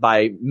benefit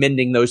by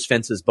mending those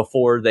fences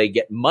before they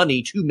get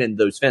money to mend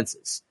those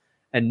fences?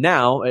 And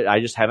now I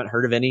just haven't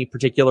heard of any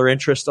particular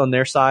interest on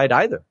their side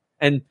either.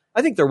 And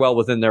I think they're well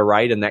within their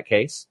right in that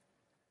case.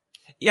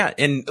 Yeah.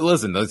 And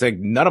listen, it's like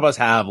none of us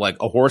have like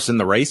a horse in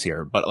the race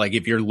here, but like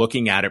if you're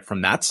looking at it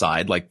from that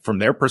side, like from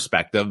their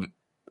perspective,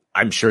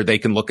 I'm sure they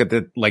can look at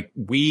the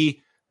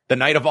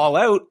night of All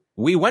Out,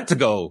 we went to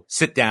go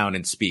sit down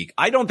and speak.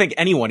 I don't think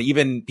anyone,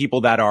 even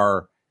people that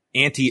are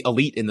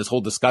anti-elite in this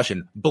whole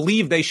discussion,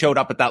 believe they showed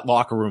up at that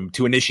locker room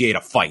to initiate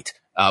a fight,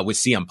 with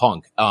CM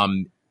Punk.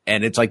 And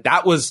it's like,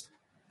 that was,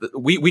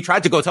 we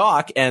tried to go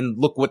talk and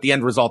look what the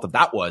end result of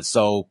that was.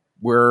 So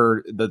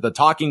we're the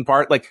talking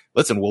part, like,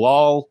 listen, we'll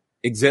all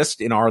exist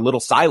in our little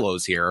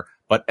silos here,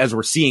 but as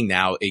we're seeing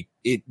now,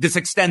 this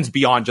extends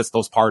beyond just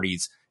those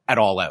parties at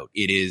All Out.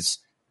 It is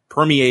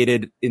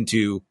permeated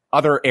into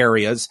other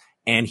areas.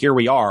 And here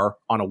we are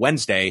on a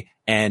Wednesday,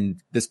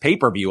 and this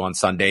pay-per-view on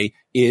Sunday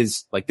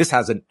is like, this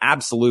has an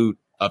absolute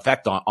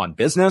effect on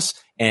business.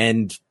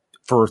 And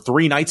for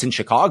 3 nights in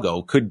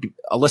Chicago could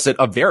elicit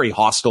a very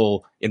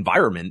hostile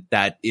environment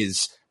that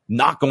is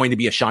not going to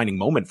be a shining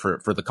moment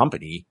for the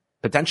company,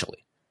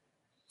 potentially.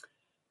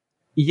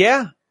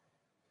 Yeah.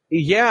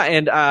 Yeah.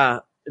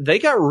 And, they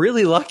got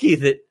really lucky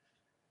that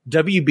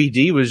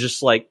WBD was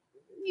just like,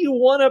 you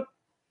want a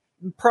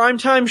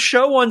primetime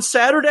show on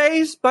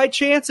Saturdays by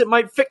chance? It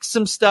might fix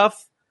some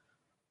stuff.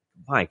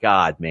 My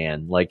God,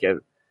 man. Like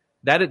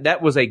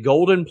that was a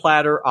golden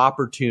platter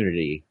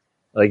opportunity.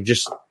 Like,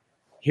 just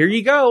here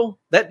you go.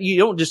 That you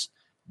don't just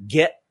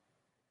get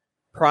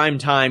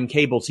primetime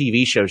cable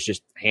TV shows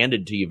just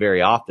handed to you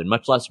very often,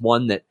 much less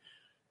one that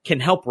can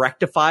help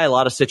rectify a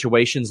lot of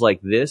situations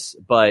like this.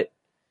 But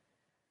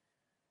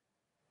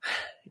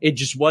it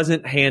just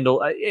wasn't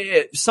handled.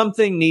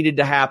 Something needed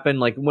to happen.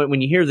 Like when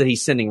you hear that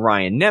he's sending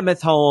Ryan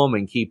Nemeth home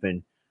and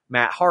keeping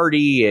Matt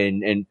Hardy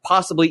and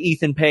possibly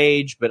Ethan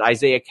Page, but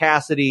Isaiah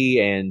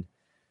Cassidy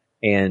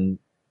and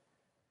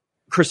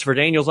Christopher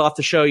Daniels off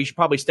the show, you should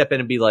probably step in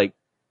and be like,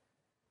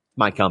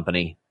 my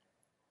company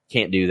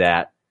can't do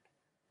that.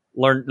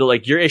 Learn,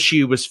 like, your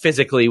issue was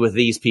physically with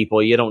these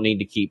people. You don't need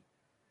to keep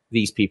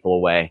these people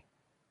away.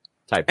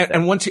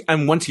 And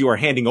once you are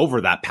handing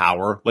over that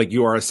power, like,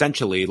 you are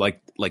essentially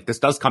like this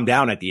does come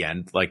down at the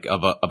end, like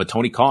of a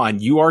Tony Khan,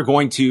 you are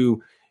going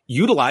to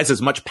utilize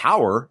as much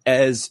power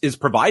as is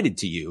provided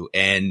to you.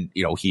 And,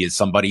 he is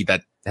somebody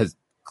that has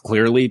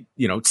clearly,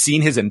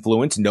 seen his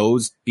influence,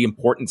 knows the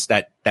importance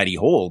that he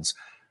holds.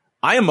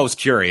 I am most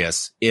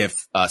curious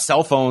if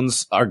cell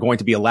phones are going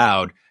to be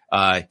allowed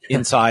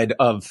inside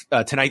of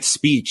tonight's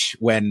speech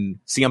when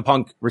CM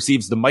Punk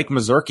receives the Mike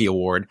Mazurki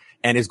Award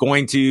and is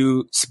going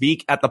to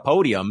speak at the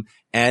podium.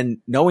 And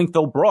knowing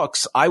Phil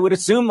Brooks, I would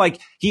assume like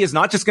he is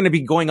not just going to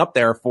be going up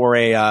there for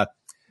a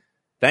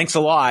thanks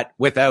a lot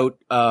without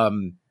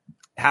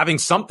having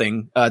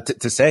something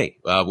to say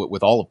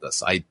with all of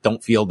this. I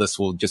don't feel this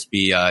will just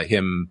be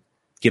him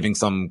giving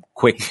some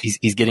quick.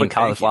 He's getting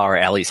Cauliflower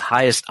Alley's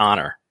highest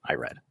honor, I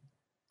read.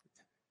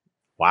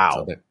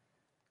 Wow. So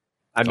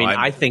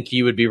I think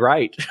you would be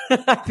right.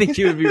 I think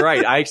you would be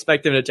right. I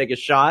expect him to take a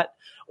shot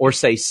or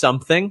say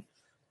something.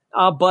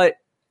 But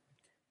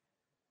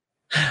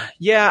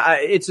yeah,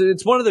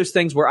 it's one of those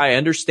things where I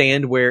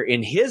understand where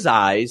in his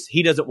eyes,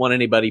 he doesn't want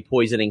anybody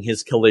poisoning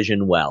his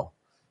Collision well.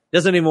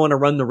 Doesn't even want to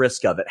run the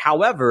risk of it.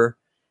 However,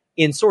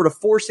 in sort of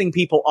forcing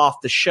people off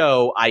the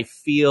show, I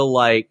feel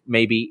like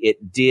maybe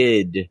it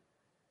did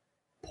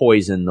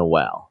poison the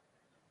well.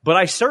 But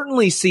I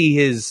certainly see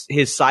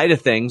his side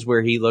of things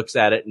where he looks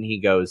at it and he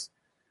goes,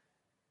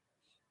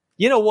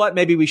 you know what?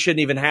 Maybe we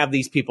shouldn't even have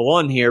these people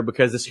on here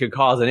because this could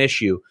cause an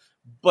issue.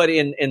 But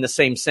in the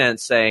same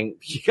sense, saying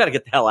you got to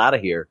get the hell out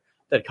of here,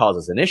 that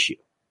causes an issue.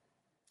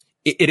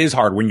 It is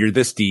hard when you're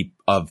this deep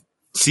of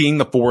seeing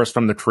the forest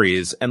from the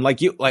trees. And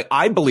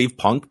I believe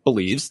Punk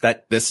believes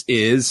that this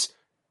is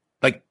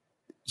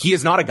he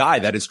is not a guy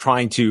that is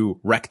trying to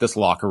wreck this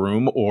locker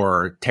room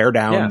or tear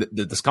down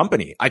this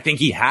company. I think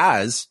he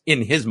has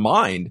in his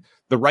mind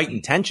the right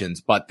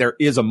intentions, but there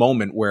is a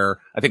moment where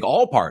I think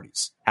all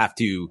parties have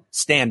to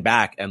stand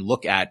back and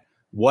look at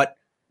what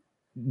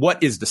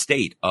is the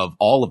state of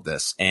all of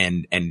this.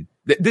 And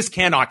this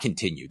cannot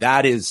continue.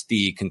 That is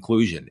the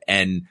conclusion.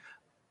 And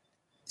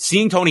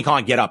seeing Tony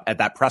Khan get up at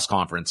that press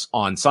conference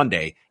on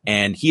Sunday,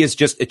 and he has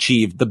just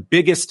achieved the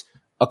biggest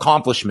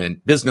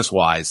accomplishment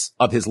business-wise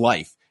of his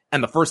life.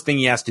 And the first thing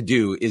he has to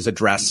do is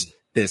address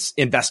this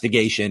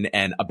investigation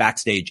and a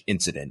backstage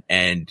incident.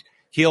 And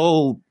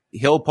he'll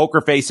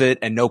poker face it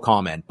and no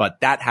comment.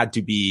 But that had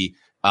to be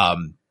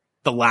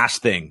the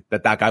last thing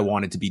that guy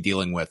wanted to be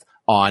dealing with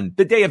on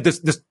the day of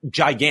this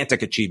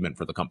gigantic achievement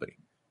for the company.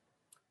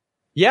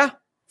 Yeah,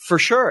 for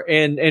sure.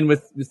 And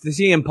with the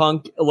CM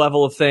Punk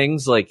level of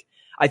things, like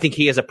I think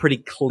he has a pretty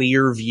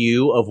clear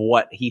view of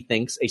what he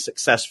thinks a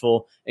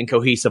successful and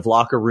cohesive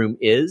locker room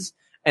is.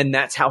 And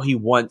that's how he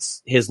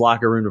wants his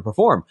locker room to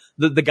perform.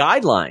 The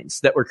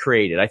guidelines that were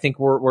created, I think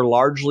were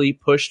largely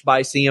pushed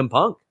by CM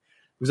Punk.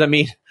 Because I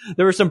mean,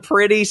 there were some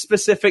pretty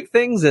specific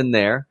things in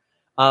there.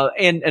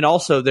 And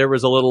also there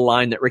was a little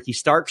line that Ricky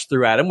Starks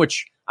threw at him,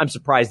 which I'm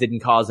surprised didn't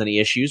cause any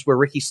issues, where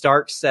Ricky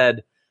Starks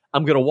said,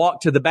 I'm going to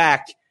walk to the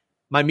back.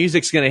 My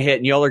music's going to hit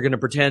and y'all are going to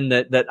pretend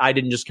that I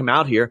didn't just come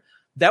out here.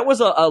 That was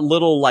a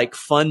little like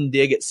fun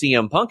dig at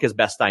CM Punk as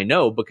best I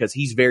know, because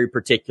he's very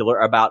particular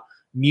about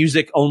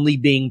music only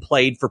being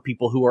played for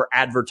people who are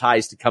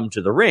advertised to come to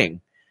the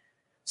ring.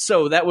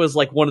 So that was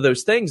like one of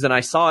those things. And I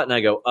saw it and I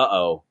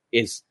go,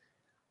 is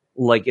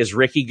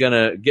Ricky going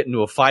to get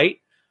into a fight?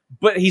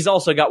 But he's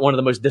also got one of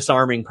the most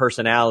disarming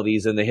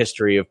personalities in the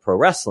history of pro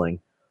wrestling.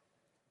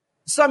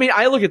 So, I mean,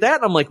 I look at that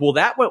and I'm like, well,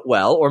 that went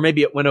well, or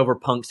maybe it went over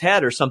Punk's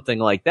head or something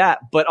like that.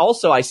 But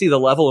also I see the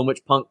level in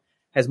which Punk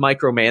has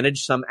micromanaged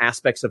some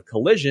aspects of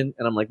Collision.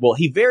 And I'm like, well,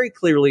 he very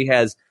clearly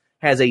has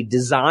a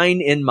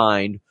design in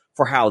mind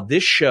for how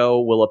this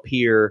show will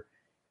appear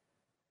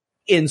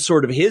in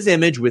sort of his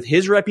image with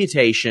his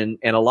reputation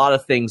and a lot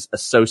of things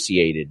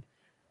associated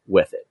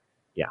with it.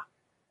 Yeah.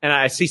 And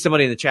I see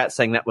somebody in the chat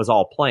saying that was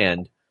all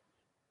planned.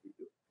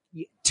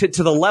 To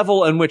the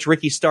level in which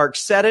Ricky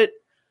Starks said it,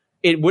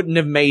 it wouldn't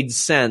have made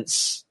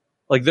sense.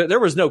 Like there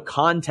was no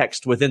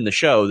context within the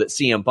show that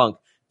CM Punk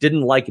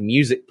didn't like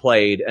music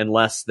played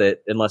unless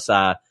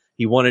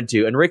he wanted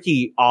to. And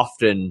Ricky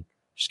often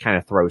just kind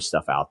of throws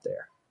stuff out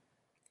there.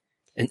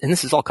 And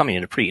this is all coming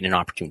at a pretty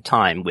inopportune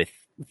time with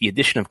the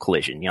addition of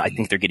Collision. I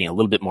think they're getting a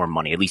little bit more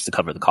money, at least to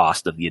cover the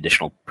cost of the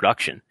additional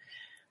production.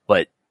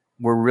 But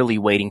we're really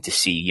waiting to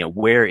see,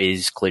 where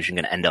is Collision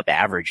going to end up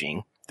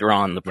averaging? They're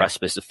on the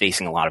precipice of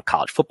facing a lot of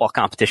college football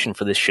competition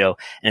for this show,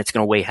 and it's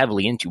going to weigh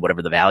heavily into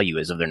whatever the value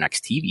is of their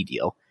next TV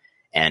deal.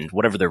 And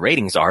whatever their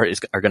ratings are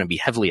going to be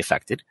heavily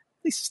affected,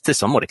 at least to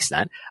somewhat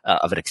extent,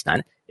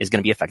 is going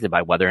to be affected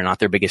by whether or not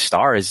their biggest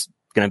star is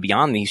going to be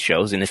on these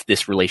shows. And if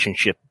this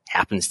relationship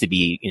happens to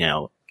be,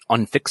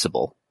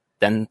 unfixable,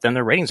 then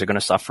their ratings are going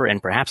to suffer,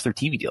 and perhaps their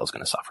TV deal is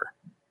going to suffer.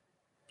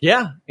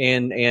 Yeah.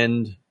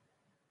 And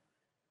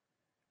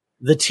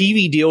the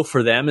TV deal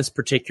for them is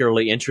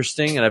particularly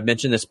interesting. And I've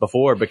mentioned this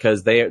before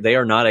because they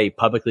are not a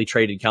publicly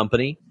traded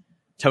company.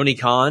 Tony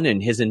Khan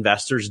and his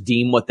investors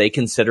deem what they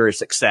consider a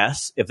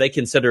success. If they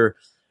consider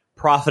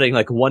profiting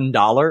like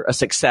 $1 a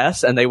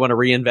success and they want to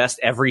reinvest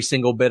every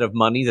single bit of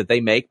money that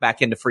they make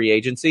back into free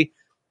agency,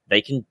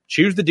 they can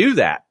choose to do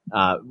that.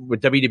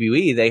 With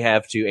WWE, they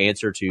have to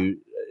answer to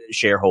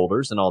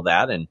shareholders and all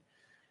that. And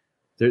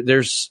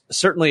there's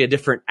certainly a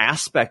different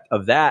aspect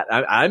of that.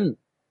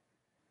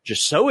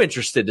 just so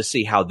interested to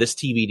see how this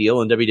TV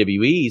deal and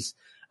WWE's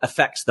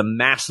affects the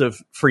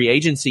massive free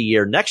agency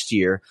year next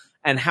year,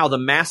 and how the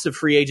massive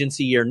free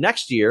agency year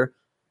next year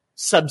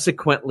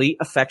subsequently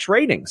affects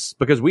ratings,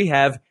 because we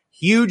have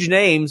huge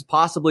names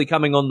possibly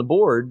coming on the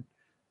board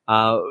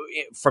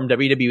from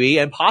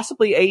WWE and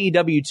possibly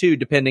AEW too,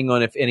 depending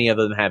on if any of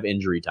them have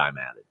injury time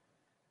added.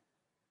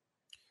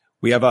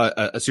 We have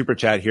a super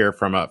chat here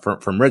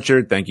from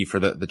Richard. Thank you for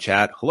the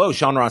chat. Hello,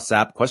 Sean Ross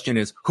Sapp. Question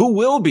is, who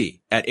will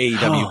be at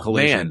AEW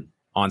Collision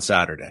on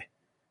Saturday?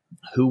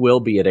 Who will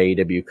be at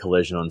AEW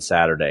Collision on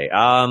Saturday?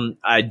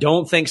 I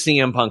don't think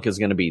CM Punk is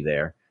going to be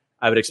there.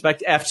 I would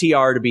expect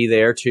FTR to be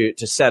there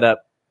to set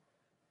up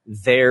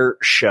their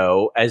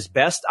show. As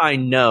best I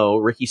know,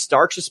 Ricky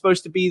Starks is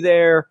supposed to be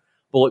there.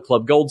 Bullet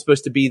Club Gold's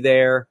supposed to be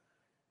there.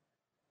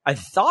 I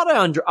thought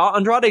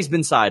Andrade's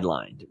been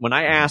sidelined. When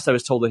I asked, I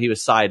was told that he was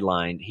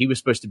sidelined. He was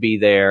supposed to be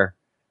there.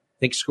 I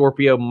think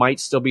Scorpio might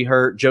still be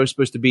hurt. Joe's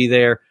supposed to be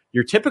there.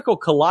 Your typical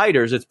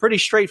colliders, it's pretty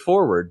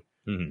straightforward.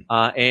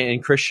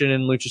 And Christian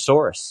and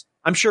Luchasaurus.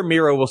 I'm sure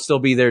Miro will still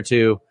be there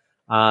too,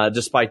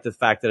 despite the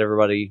fact that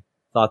everybody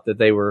thought that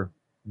they were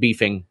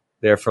beefing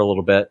there for a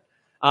little bit.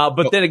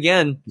 But then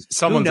again,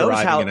 someone's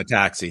arriving in a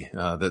taxi.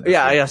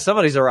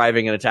 Somebody's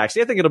arriving in a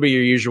taxi. I think it'll be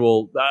your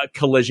usual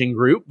collision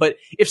group. But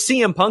if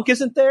CM Punk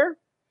isn't there,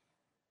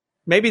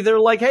 maybe they're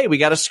like, hey, we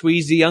got to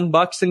squeeze the Young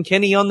Bucks and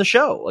Kenny on the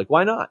show. Like,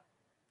 why not?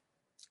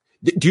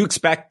 Do you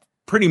expect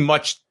pretty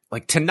much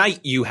like tonight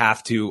you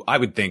have to, I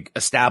would think,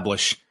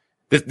 establish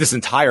this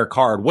entire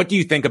card? What do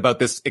you think about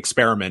this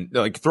experiment,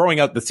 like throwing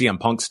out the CM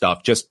Punk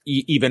stuff, just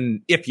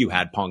even if you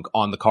had Punk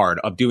on the card,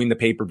 of doing the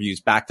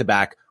pay-per-views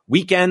back-to-back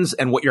weekends,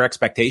 and what your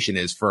expectation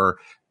is for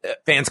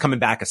fans coming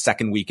back a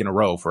second week in a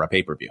row for a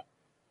pay-per-view?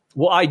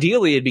 Well,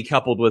 ideally, it'd be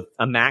coupled with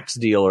a Max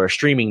deal or a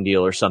streaming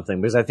deal or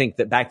something, because I think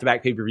that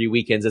back-to-back pay-per-view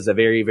weekends is a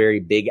very, very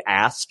big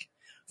ask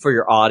for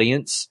your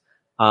audience.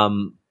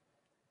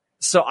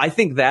 So I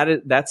think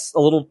that's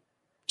a little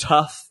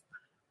tough.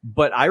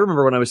 But I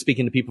remember when I was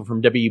speaking to people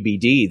from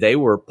WBD, they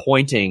were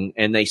pointing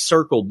and they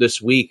circled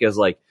this week as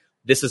like,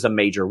 this is a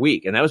major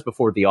week. And that was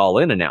before the All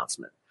In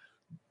announcement.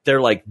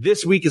 They're like,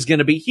 this week is going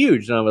to be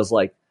huge. And I was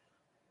like,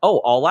 oh,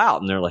 All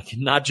Out. And they're like,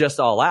 not just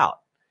All Out.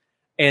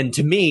 And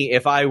to me,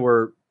 if I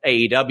were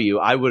AEW,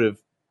 I would have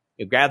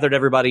gathered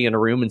everybody in a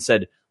room and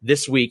said,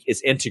 this week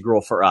is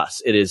integral for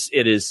us. It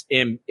is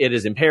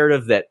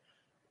imperative that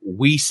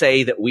we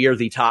say that we are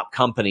the top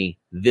company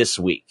this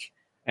week.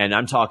 And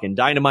I'm talking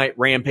Dynamite,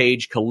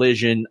 Rampage,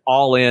 Collision,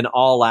 All In,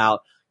 All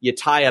Out. You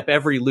tie up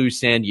every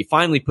loose end. You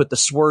finally put the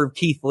Swerve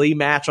Keith Lee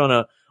match on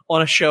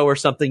a show or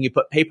something. You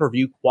put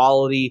pay-per-view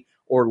quality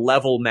or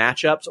level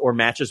matchups or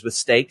matches with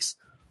stakes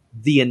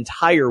the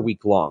entire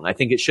week long. I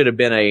think it should have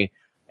been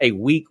a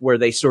week where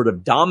they sort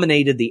of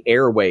dominated the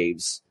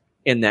airwaves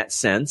in that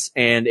sense,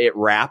 and it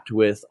wrapped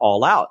with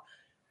All Out.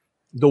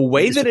 The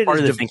way that it part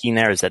is of the thinking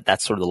there is that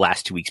that's sort of the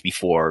last 2 weeks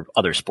before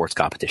other sports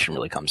competition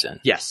really comes in.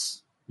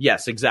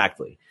 Yes,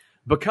 exactly.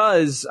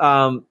 Because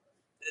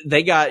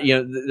they got,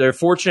 they're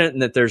fortunate in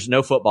that there's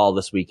no football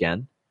this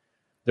weekend.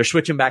 They're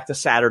switching back to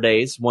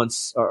Saturdays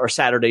or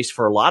Saturdays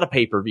for a lot of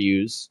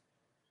pay-per-views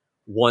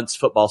once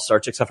football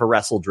starts, except for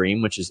Wrestle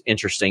Dream, which is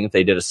interesting if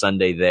they did a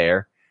Sunday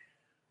there.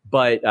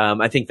 But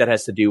I think that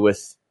has to do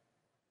with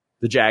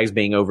the Jags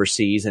being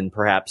overseas and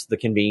perhaps the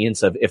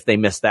convenience of if they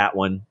miss that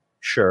one,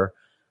 sure.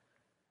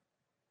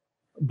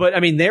 But I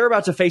mean, they're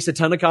about to face a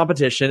ton of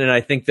competition, and I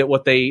think that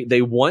what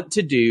they want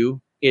to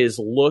do is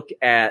look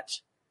at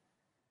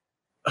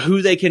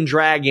who they can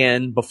drag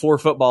in before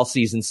football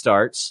season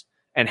starts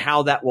and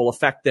how that will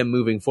affect them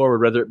moving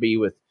forward, whether it be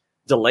with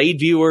delayed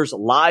viewers,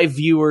 live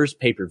viewers,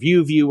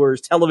 pay-per-view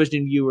viewers,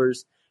 television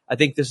viewers. I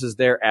think this is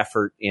their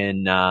effort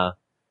in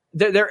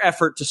their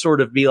effort to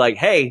sort of be like,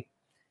 hey,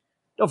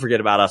 don't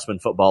forget about us when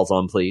football's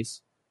on,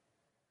 please.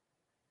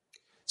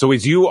 So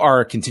as you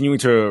are continuing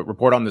to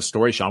report on this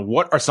story, Sean,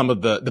 what are some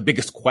of the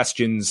biggest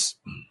questions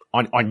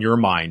on your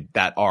mind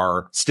that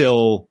are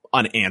still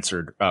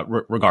unanswered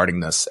regarding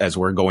this, as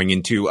we're going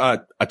into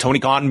a Tony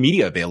Khan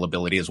media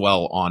availability as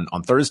well on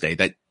Thursday,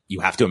 that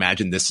you have to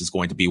imagine this is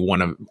going to be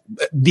one of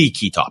the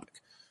key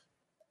topic?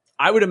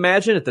 I would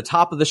imagine at the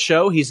top of the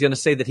show, he's going to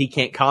say that he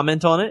can't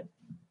comment on it.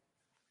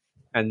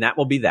 And that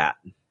will be that.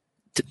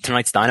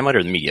 Tonight's Dynamite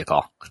or the media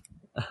call?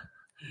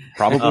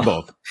 Probably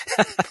both.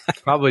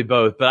 Probably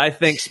both. But I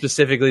think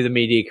specifically the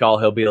media call,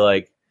 he'll be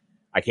like,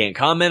 I can't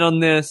comment on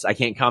this. I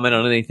can't comment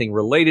on anything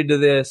related to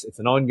this. It's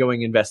an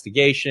ongoing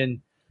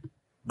investigation.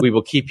 We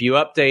will keep you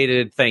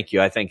updated. Thank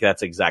you. I think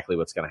that's exactly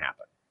what's going to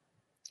happen.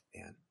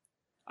 Man,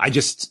 I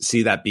just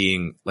see that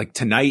being like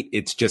tonight.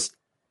 It's just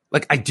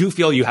like, I do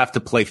feel you have to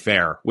play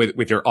fair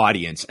with your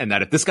audience, and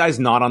that if this guy's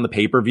not on the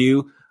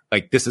pay-per-view,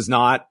 like this is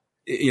not,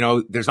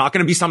 there's not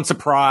going to be some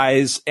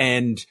surprise.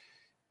 And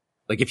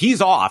like, if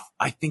he's off,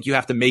 I think you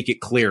have to make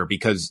it clear,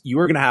 because you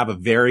are going to have a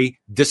very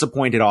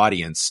disappointed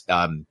audience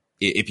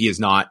if he is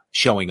not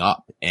showing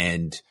up.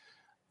 And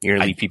you're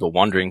going to leave people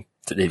wondering,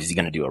 is he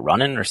going to do a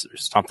run-in or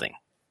something?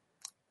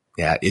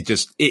 Yeah,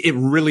 it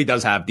really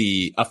does have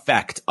the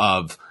effect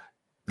of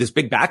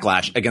big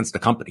backlash against the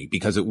company,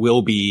 because it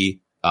will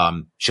be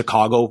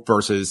Chicago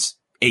versus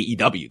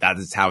AEW. That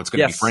is how it's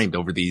going to be framed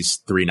over these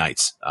 3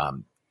 nights.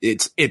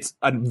 It's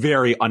a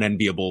very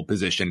unenviable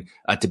position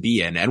to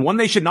be in, and one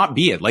they should not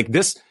be in. Like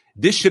this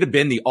should have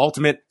been the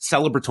ultimate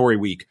celebratory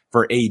week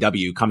for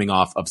AEW coming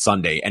off of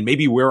Sunday. And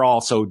maybe we're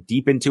all so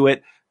deep into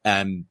it.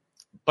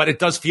 But it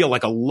does feel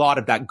like a lot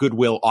of that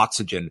goodwill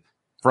oxygen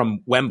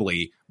from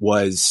Wembley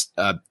was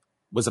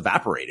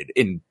evaporated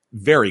in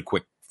very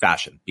quick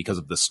fashion because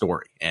of the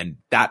story. And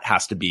that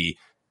has to be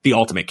the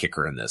ultimate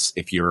kicker in this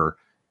if you're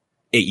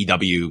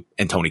AEW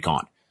and Tony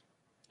Khan.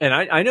 And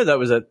I know that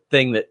was a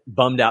thing that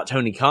bummed out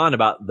Tony Khan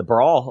about the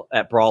brawl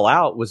at Brawl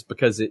Out, was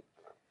because it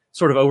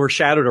sort of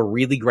overshadowed a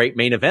really great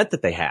main event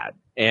that they had.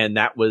 And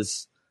that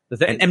was the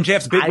thing. And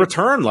MJF's big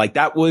return, like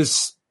that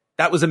was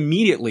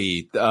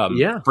immediately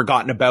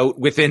forgotten about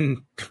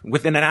within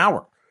an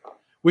hour.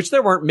 Which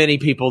there weren't many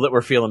people that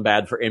were feeling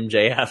bad for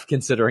MJF,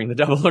 considering the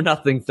Double or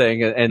Nothing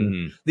thing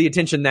and the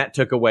attention that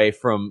took away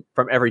from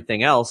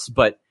everything else.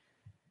 But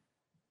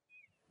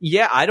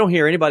yeah, I don't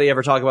hear anybody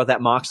ever talk about that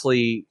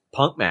Moxley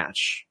Punk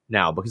match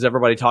now, because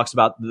everybody talks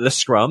about the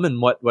scrum and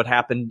what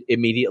happened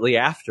immediately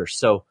after.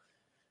 So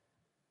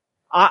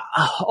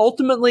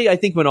ultimately, I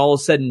think when all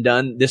is said and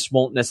done, this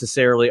won't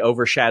necessarily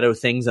overshadow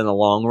things in the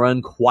long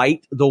run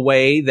quite the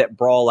way that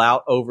Brawl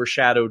Out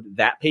overshadowed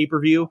that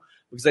pay-per-view,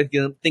 because I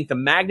think the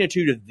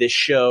magnitude of this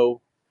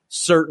show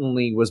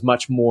certainly was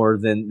much more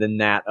than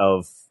that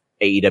of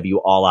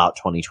AEW All Out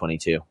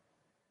 2022.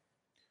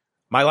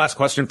 My last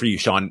question for you,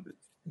 Sean.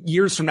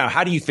 Years from now,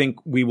 how do you think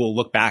we will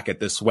look back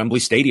at this Wembley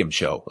Stadium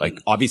show? Like,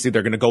 obviously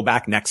they're going to go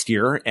back next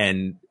year.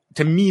 And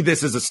to me,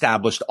 this is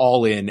established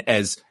all in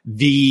as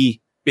the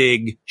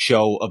big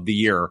show of the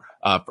year,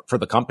 for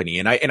the company.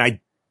 And I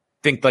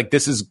think like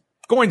this is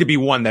going to be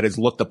one that is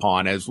looked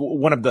upon as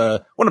one of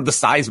the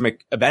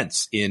seismic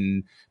events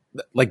in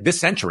like this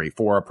century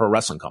for a pro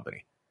wrestling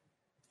company.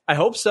 I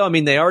hope so. I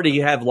mean, they already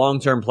have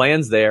long-term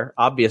plans there,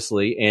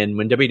 obviously. And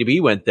when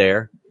WWE went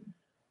there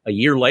a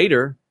year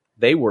later,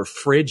 they were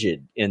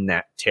frigid in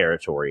that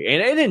territory,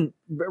 and in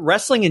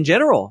wrestling in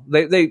general,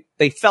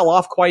 they fell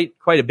off quite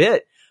a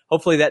bit.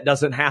 Hopefully that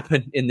doesn't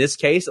happen in this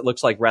case. It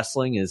looks like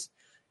wrestling is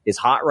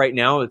hot right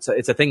now. It's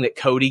a thing that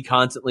Cody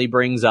constantly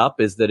brings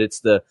up, is that it's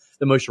the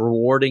most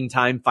rewarding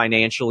time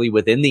financially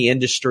within the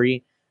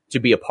industry to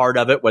be a part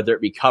of it, whether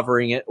it be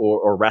covering it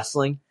or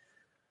wrestling.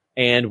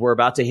 And we're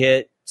about to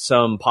hit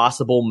some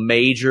possible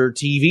major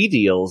TV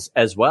deals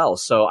as well.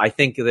 So I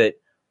think that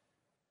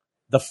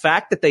the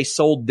fact that they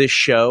sold this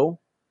show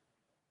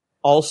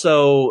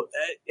also,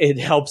 it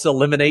helps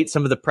eliminate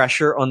some of the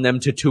pressure on them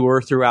to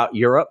tour throughout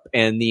Europe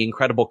and the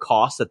incredible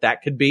cost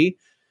that could be.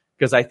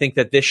 Because I think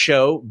that this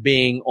show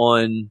being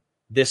on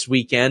this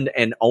weekend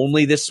and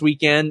only this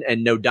weekend,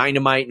 and no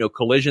Dynamite, no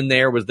Collision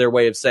there, was their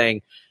way of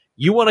saying,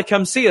 you want to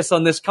come see us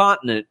on this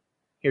continent,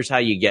 here's how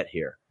you get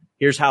here.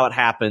 Here's how it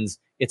happens.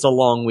 It's a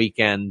long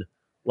weekend.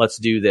 Let's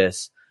do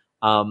this.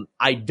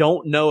 I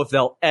don't know if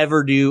they'll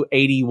ever do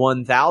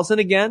 81,000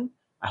 again.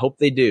 I hope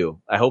they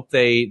do. I hope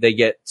they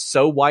get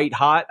so white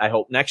hot. I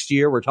hope next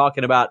year we're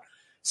talking about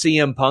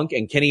CM Punk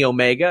and Kenny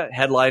Omega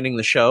headlining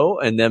the show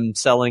and them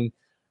selling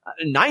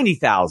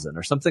 90,000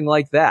 or something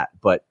like that.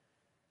 But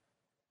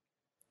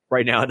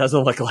right now it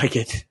doesn't look like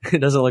it. It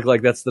doesn't look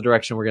like that's the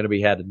direction we're going to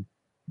be headed.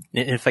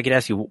 And if I could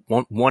ask you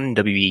one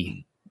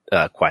WWE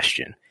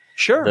question.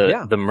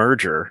 Sure. The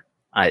merger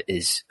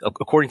is,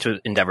 according to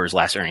Endeavor's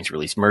last earnings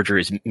release, merger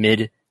is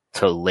mid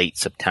to late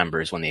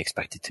September is when they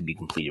expect it to be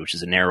completed, which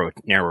is a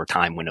narrower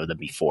time window than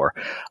before.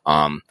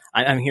 I'm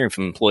hearing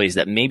from employees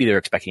that maybe they're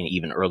expecting it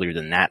even earlier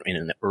than that,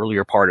 in the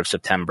earlier part of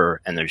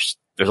September. And there's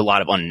a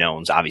lot of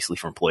unknowns, obviously,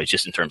 for employees,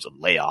 just in terms of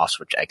layoffs,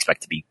 which I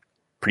expect to be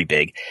pretty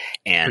big.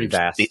 And pretty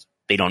vast.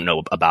 They don't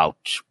know about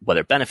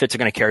whether benefits are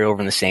going to carry over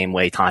in the same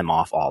way, time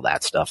off, all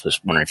that stuff.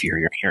 Just wondering if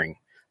you're hearing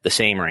the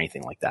same or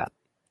anything like that.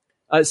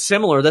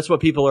 Similar. That's what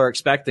people are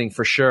expecting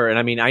for sure. And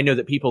I mean, I know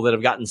that people that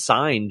have gotten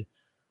signed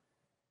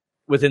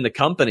within the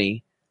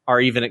company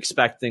are even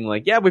expecting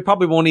like, yeah, we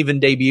probably won't even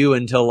debut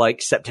until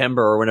like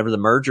September or whenever the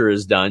merger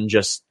is done,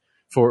 just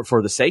for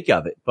the sake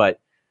of it. But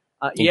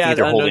yeah,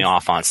 they're holding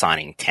off on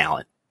signing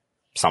talent.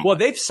 Well,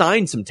 they've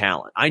signed some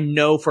talent. I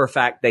know for a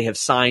fact they have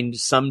signed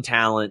some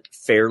talent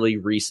fairly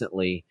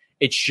recently.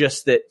 It's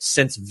just that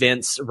since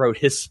Vince wrote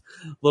his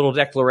little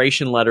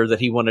declaration letter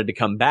that he wanted to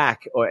come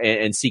back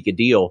and seek a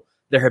deal,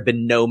 there have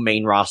been no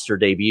main roster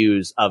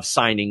debuts of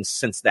signings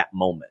since that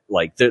moment.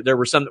 Like there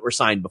were some that were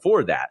signed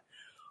before that.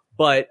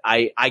 But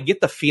I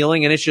get the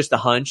feeling, and it's just a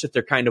hunch, that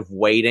they're kind of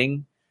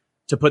waiting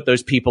to put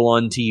those people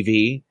on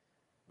TV,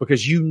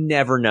 because you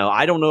never know.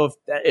 I don't know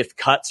if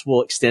cuts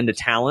will extend to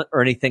talent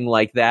or anything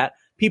like that.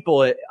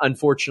 People,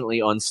 unfortunately,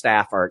 on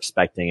staff are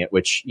expecting it,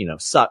 which,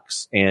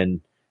 sucks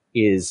and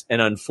is an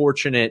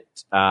unfortunate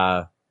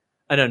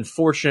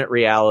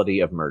reality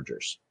of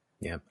mergers.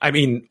 Yeah. I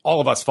mean,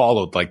 all of us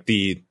followed like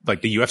the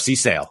UFC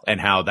sale and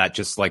how that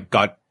just like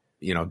got,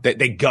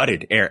 they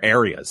gutted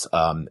areas,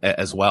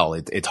 as well.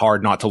 It's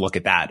hard not to look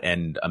at that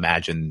and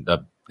imagine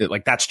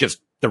like that's just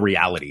the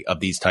reality of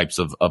these types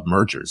of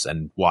mergers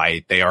and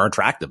why they are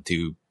attractive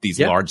to these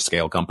large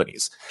scale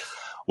companies.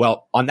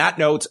 Well, on that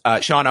note,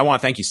 Sean, I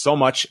want to thank you so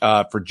much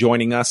for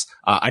joining us.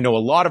 I know a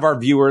lot of our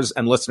viewers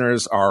and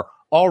listeners are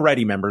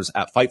already members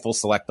at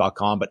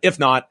FightfulSelect.com, but if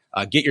not,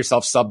 get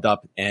yourself subbed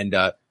up. And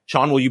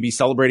Sean, will you be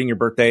celebrating your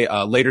birthday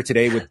later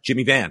today with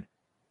Jimmy Van?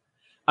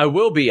 I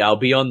will be. I'll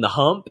be on the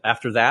hump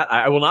after that.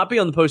 I will not be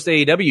on the post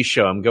AEW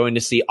show. I'm going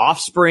to see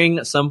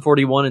Offspring, Sum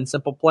 41, and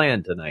Simple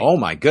Plan tonight. Oh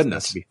my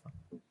goodness.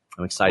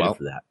 I'm excited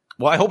for that.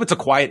 Well, I hope it's a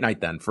quiet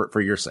night then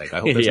for your sake. I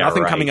hope there's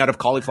nothing coming out of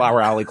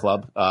Cauliflower Alley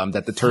Club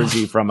that deters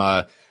you from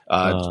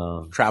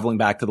traveling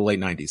back to the late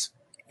 90s.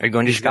 Are you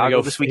going to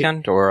Chicago this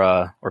weekend or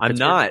I'm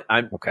not.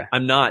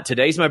 I'm not.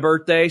 Today's my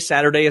birthday.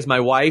 Saturday is my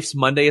wife's.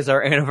 Monday is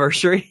our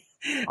anniversary.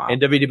 Wow.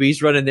 And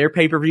WWE's running their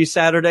pay-per-view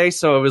Saturday.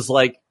 So it was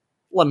like,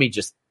 let me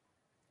just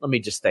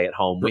stay at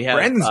home.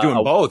 Brandon's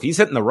doing both. He's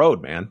hitting the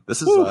road, man.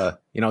 This is,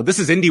 this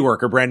is indie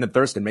worker Brandon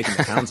Thurston making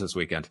the pounds this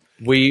weekend.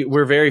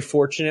 We're very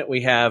fortunate.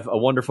 We have a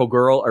wonderful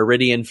girl,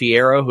 Iridian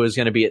Fierro, who is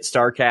going to be at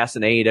StarCast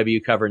and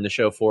AEW covering the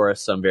show for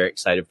us. So I'm very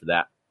excited for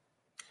that.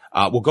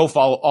 We'll go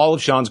follow all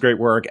of Sean's great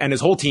work and his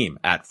whole team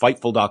at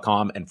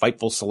Fightful.com and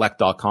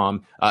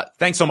FightfulSelect.com.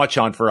 Thanks so much,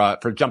 Sean,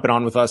 for jumping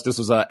on with us. This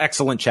was an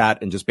excellent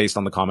chat. And just based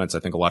on the comments, I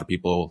think a lot of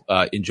people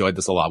enjoyed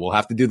this a lot. We'll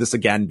have to do this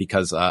again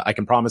because I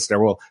can promise there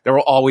will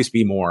always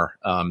be more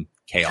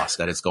chaos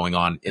that is going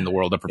on in the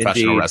world of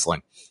professional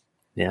wrestling.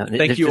 Yeah.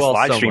 Thank you all so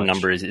much. Live stream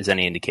number is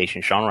any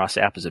indication. Sean Ross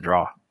Sapp is a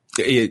draw.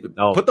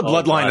 Put the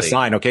bloodline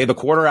aside, okay? The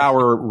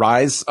quarter-hour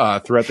rise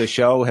throughout the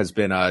show has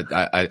been,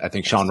 I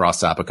think, Sean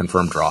Ross Sapp a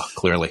confirmed draw,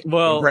 clearly.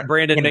 Well,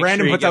 Brandon, when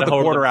Brandon puts out the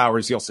quarter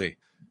hours, you'll see.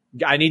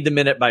 I need the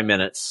minute by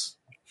minutes.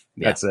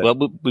 Yeah. That's it.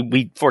 Well,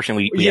 we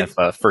fortunately we have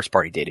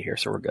first-party data here,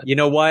 so we're good. You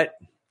know what?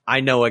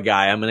 I know a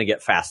guy. I'm going to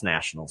get Fast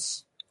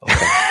Nationals.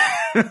 Okay.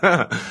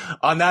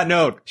 On that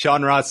note,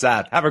 Sean Ross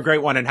Sapp, have a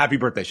great one, and happy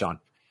birthday, Sean.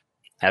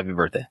 Happy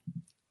birthday.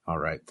 All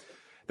right.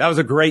 That was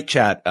a great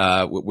chat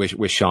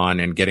with Sean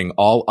and getting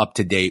all up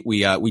to date.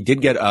 We did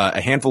get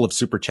a handful of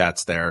super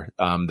chats there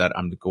that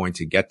I'm going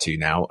to get to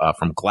now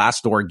from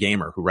Glassdoor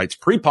Gamer, who writes,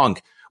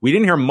 pre-Punk, we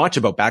didn't hear much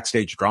about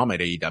backstage drama at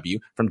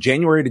AEW. From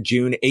January to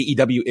June,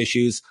 AEW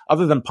issues,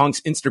 other than Punk's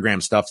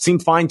Instagram stuff,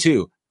 seemed fine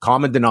too.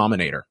 Common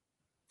denominator.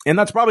 And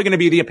that's probably going to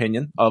be the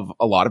opinion of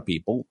a lot of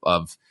people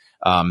of,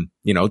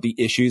 the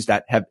issues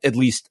that have at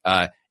least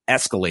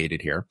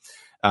escalated here.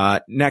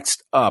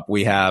 Next up,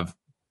 we have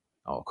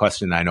a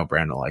question that I know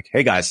Brandon will like.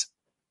 Hey guys,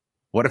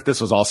 what if this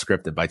was all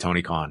scripted by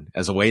Tony Khan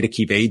as a way to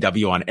keep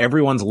AEW on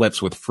everyone's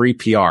lips with free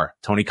PR?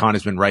 Tony Khan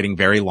has been writing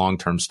very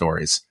long-term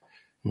stories.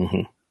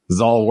 Mm-hmm. This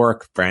is all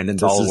work, Brandon.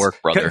 It's all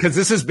work, brother. Because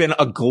this has been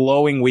a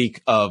glowing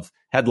week of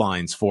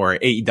headlines for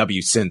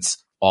AEW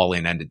since All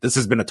In ended. This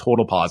has been a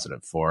total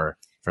positive for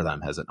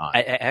them, has it not?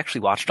 I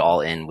actually watched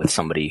All In with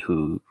somebody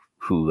who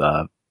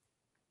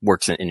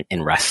works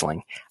in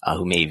wrestling,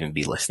 who may even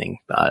be listening,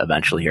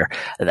 eventually here.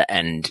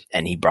 And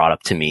he brought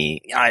up to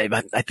me, I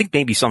think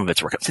maybe some of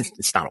it's work.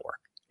 It's not work.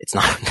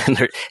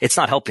 It's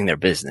not helping their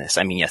business.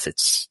 I mean, yes,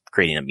 it's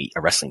creating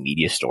a wrestling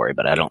media story,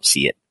 but I don't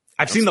see it.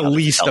 I've seen the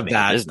least of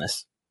that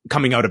business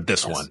coming out of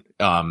this one.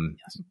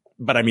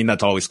 But I mean,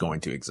 that's always going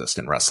to exist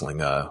in wrestling,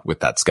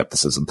 with that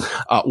skepticism.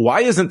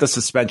 Why isn't the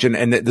suspension?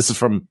 And this is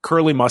from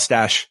Curly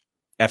Mustache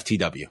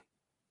FTW.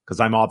 Because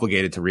I'm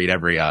obligated to read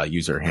every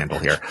user handle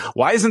here.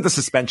 Why isn't the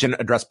suspension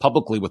addressed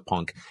publicly with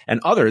Punk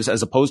and others,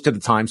 as opposed to the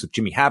times with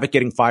Jimmy Havoc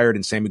getting fired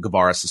and Sammy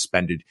Guevara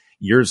suspended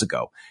years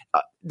ago?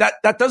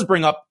 That does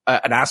bring up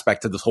an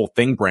aspect to this whole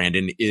thing,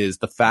 Brandon, is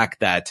the fact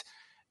that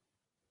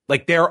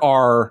like there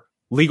are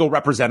legal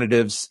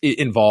representatives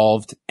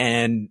involved,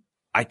 and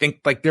I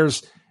think like there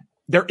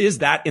is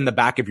that in the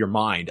back of your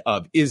mind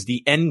of, is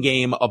the end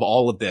game of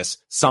all of this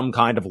some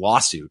kind of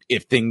lawsuit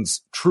if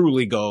things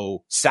truly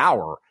go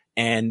sour?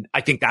 And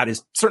I think that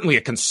is certainly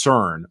a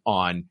concern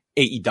on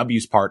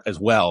AEW's part as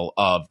well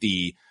of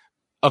the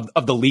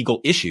legal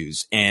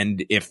issues.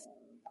 And if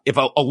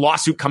a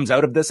lawsuit comes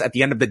out of this at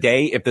the end of the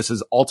day, if this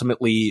is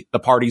ultimately the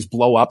parties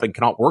blow up and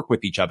cannot work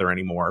with each other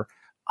anymore,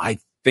 I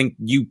think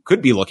you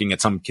could be looking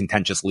at some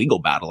contentious legal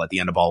battle at the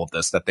end of all of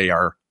this that they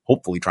are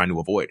hopefully trying to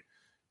avoid.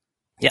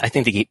 Yeah, I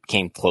think they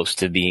came close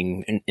to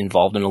being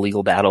involved in a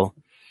legal battle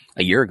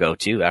a year ago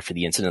too, after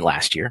the incident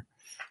last year.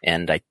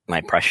 And my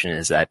impression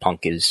is that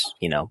Punk is,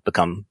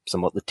 become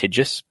somewhat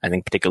litigious. I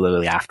think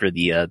particularly after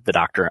the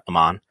Dr.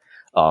 Aman,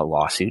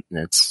 lawsuit, and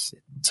it's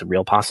a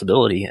real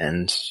possibility.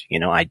 And,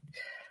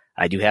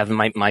 I do have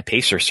my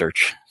pacer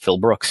search, Phil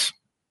Brooks.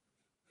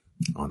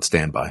 On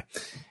standby.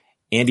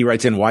 Andy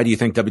writes in, why do you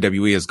think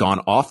WWE has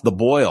gone off the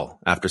boil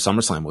after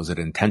SummerSlam? Was it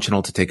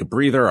intentional to take a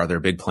breather? Are there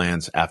big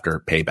plans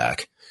after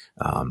Payback?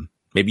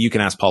 Maybe you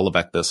can ask Paul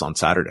Levesque this on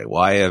Saturday.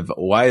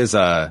 Why is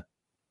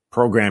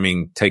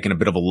programming taken a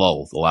bit of a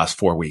lull the last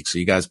 4 weeks? Are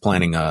you guys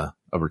planning a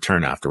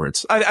return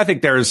afterwards? I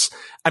think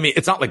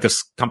it's not like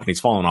this company's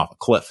fallen off a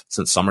cliff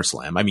since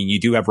SummerSlam. I mean, you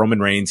do have Roman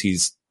Reigns.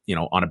 He's,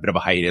 on a bit of a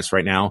hiatus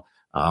right now.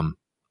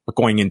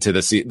 going into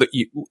this,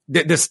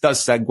 this does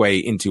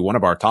segue into one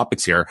of our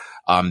topics here,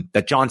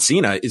 that John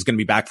Cena is going to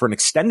be back for an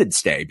extended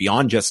stay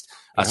beyond just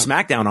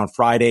SmackDown on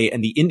Friday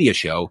and the India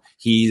show.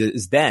 He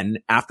is then,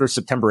 after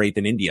September 8th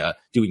in India,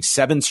 doing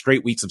 7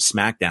 straight weeks of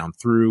SmackDown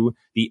through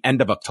the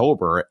end of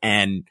October.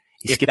 And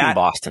he's skipping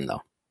Boston,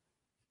 though.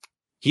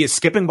 He is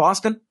skipping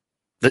Boston?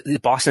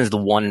 Boston is the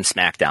one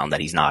SmackDown that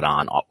he's not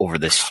on over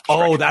this.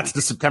 Oh, that's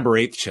the September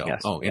 8th show.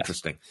 Yes, oh,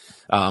 interesting.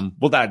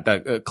 Well,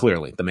 that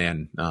clearly the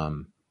man,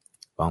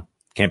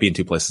 can't be in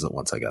 2 places at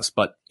once, I guess.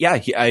 But yeah,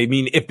 I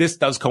mean, if this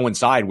does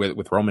coincide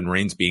with Roman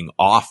Reigns being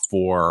off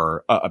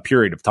for a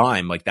period of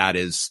time, like that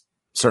is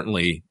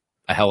certainly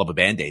a hell of a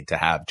Band-Aid to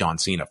have John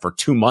Cena for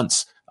 2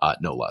 months,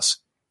 no less.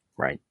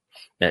 Right.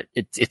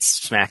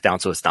 It's SmackDown,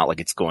 so it's not like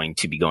it's going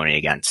to be going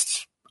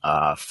against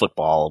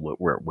football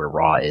where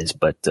Raw is,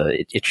 but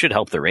it should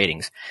help the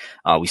ratings.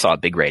 We saw a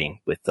big rating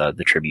with the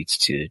tributes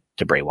to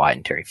Bray Wyatt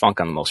and Terry Funk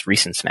on the most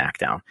recent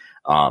SmackDown.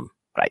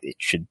 But it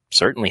should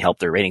certainly help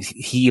their ratings.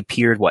 He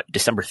appeared,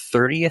 December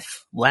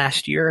 30th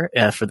last year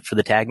for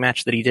the tag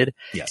match that he did.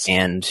 Yes.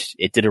 And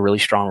it did a really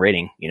strong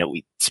rating.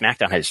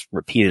 SmackDown has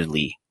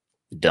repeatedly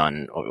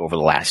done over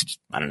the last,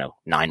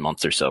 9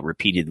 months or so,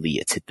 repeatedly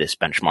it's hit this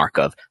benchmark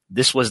of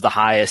this was the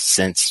highest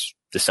since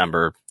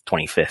December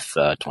 25th,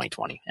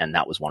 2020. And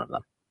that was one of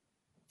them.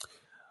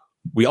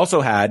 We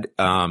also had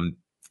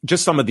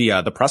just some of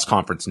the press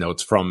conference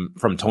notes from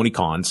Tony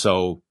Khan.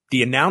 So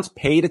the announced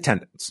paid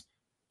attendance.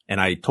 And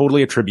I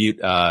totally attribute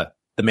the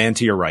man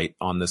to your right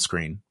on the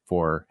screen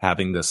for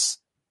having this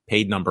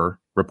paid number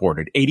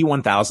reported,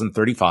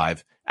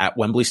 81,035 at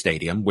Wembley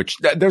Stadium, which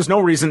there's no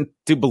reason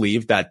to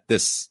believe that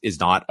this is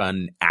not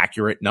an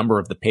accurate number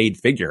of the paid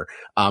figure.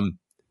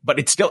 But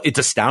it's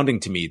astounding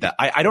to me that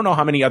I don't know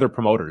how many other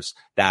promoters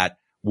that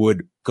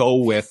would go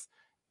with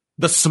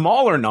the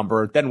smaller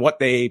number than what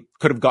they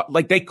could have got.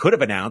 Like they could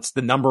have announced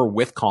the number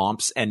with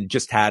comps and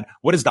just had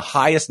what is the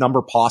highest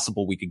number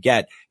possible we could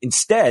get.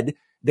 Instead,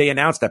 they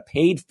announced a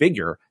paid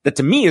figure that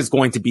to me is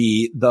going to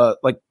be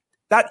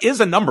that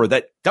is a number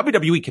that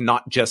WWE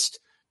cannot just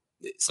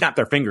snap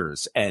their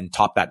fingers and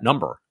top that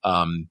number.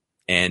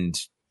 And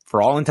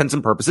for all intents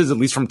and purposes, at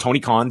least from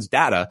Tony Khan's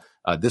data,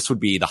 this would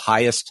be the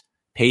highest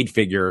paid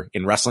figure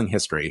in wrestling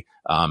history,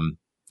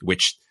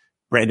 which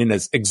Brandon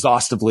has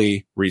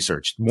exhaustively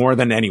researched more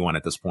than anyone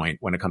at this point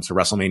when it comes to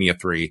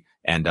WrestleMania 3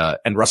 and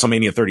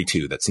WrestleMania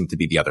 32 that seem to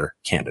be the other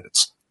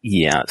candidates.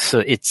 Yeah. So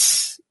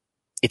it's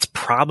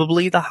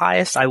probably the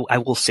highest. I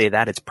will say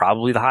that it's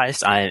probably the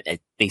highest.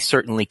 They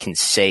certainly can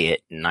say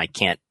it, and I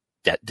can't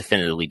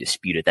definitively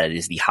dispute it that it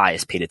is the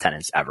highest paid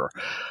attendance ever.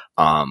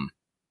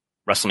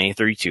 WrestleMania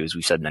 32, as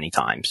we've said many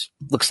times,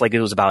 looks like it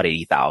was about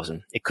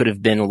 80,000. It could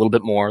have been a little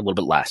bit more, a little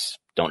bit less.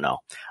 Don't know.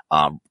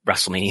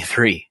 WrestleMania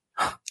 3.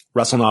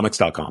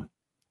 Wrestlenomics.com.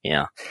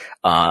 Yeah.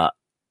 I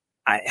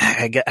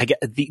get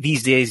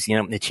these days,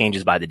 it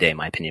changes by the day, in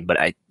my opinion, but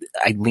I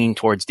lean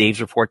towards Dave's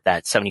report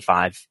that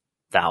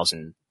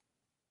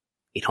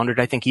 75,800,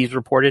 I think he's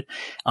reported,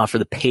 for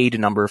the paid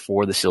number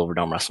for the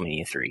Silverdome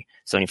WrestleMania 3,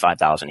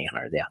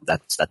 75,800. Yeah,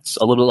 that's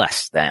a little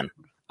less than,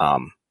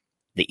 the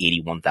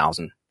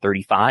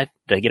 81,035.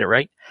 Did I get it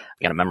right?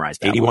 I got to memorize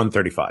that.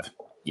 8135.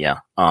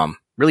 Yeah.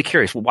 Really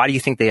curious. Why do you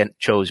think they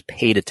chose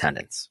paid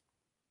attendance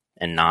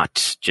and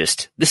not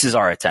just, this is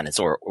our attendance,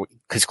 or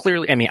because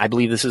clearly, I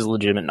believe this is a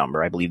legitimate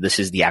number. I believe this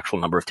is the actual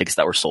number of tickets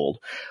that were sold.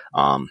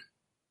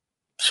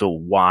 So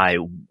why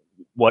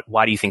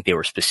do you think they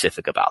were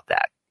specific about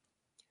that?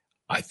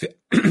 I think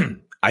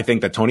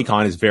that Tony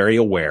Khan is very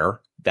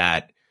aware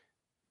that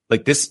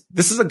this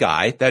is a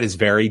guy that is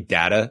very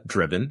data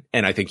driven.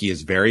 And I think he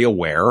is very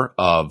aware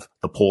of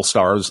the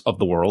Polestars of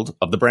the world,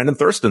 of the Brandon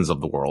Thurstons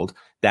of the world,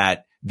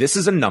 that this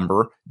is a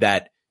number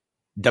that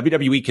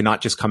WWE cannot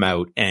just come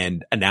out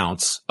and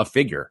announce a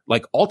figure.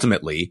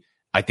 Ultimately,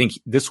 I think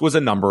this was a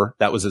number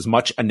that was as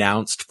much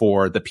announced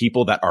for the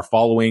people that are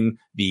following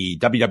the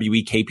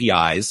WWE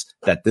KPIs,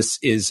 that this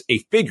is a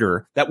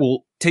figure that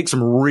will take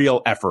some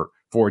real effort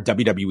for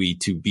WWE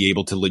to be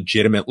able to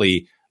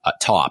legitimately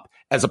top,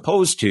 as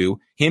opposed to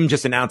him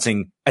just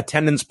announcing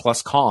attendance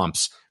plus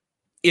comps.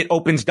 It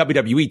opens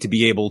WWE to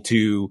be able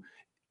to,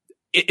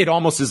 it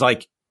almost is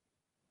like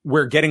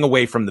we're getting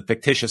away from the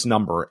fictitious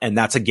number, and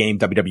that's a game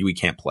WWE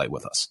can't play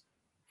with us.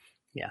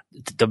 Yeah.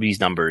 W's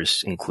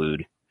numbers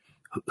include,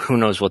 who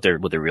knows what their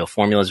real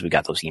formula is. We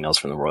got those emails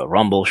from the Royal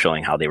Rumble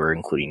showing how they were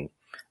including,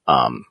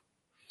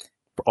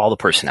 all the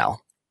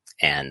personnel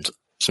and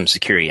some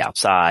security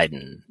outside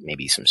and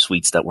maybe some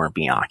suites that weren't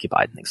being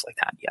occupied and things like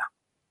that. Yeah.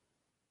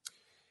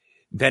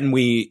 Then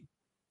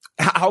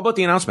how about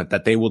the announcement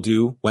that they will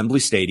do Wembley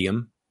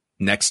Stadium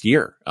next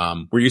year?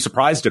 Were you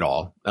surprised at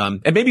all?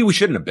 And maybe we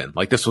shouldn't have been.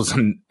 This was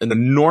an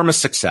enormous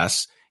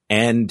success.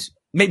 And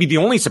maybe the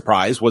only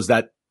surprise was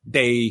that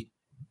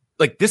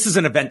this is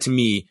an event to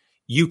me.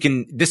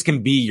 This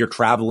can be your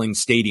traveling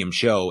stadium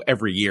show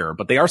every year,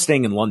 but they are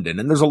staying in London,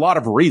 and there's a lot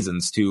of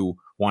reasons to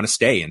want to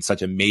stay in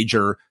such a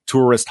major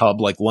tourist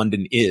hub like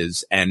London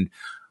is. And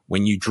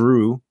when you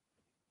drew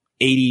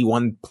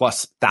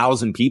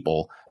 81,000+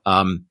 people,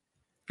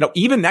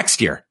 even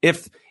next year,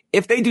 if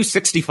if they do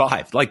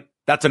 65, like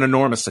that's an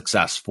enormous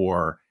success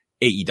for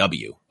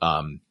AEW.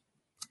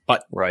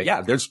 But right.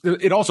 Yeah,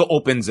 it also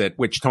opens it,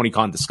 which Tony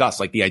Khan discussed,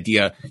 like the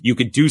idea you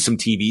could do some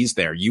TVs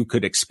there. You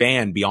could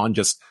expand beyond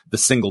just the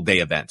single day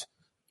event.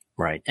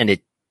 Right. And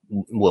it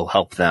will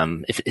help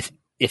them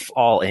if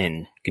All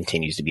In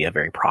continues to be a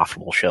very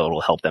profitable show, it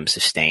will help them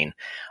sustain,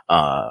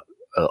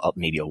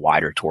 maybe a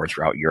wider tour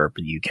throughout Europe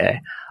and the UK.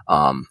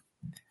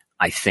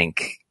 I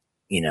think,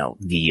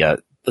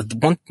 the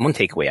one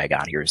takeaway I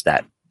got here is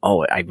that,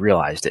 I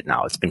realized it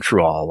now. It's been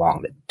true all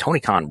along that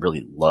Tony Khan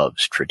really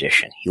loves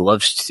tradition. He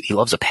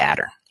loves a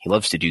pattern. He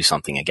loves to do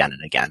something again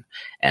and again.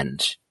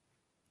 And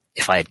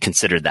if I had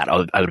considered that, I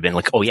would have been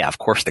like, oh yeah, of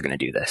course they're going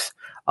to do this.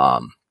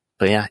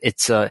 But yeah,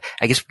 it's, I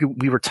guess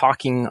we were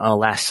talking,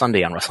 last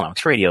Sunday on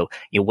Wrestlenomics Radio,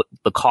 what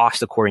the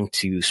cost according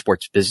to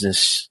Sport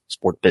Business,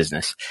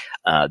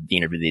 the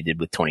interview they did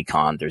with Tony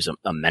Khan, there's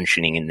a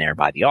mentioning in there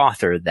by the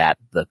author that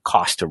the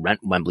cost to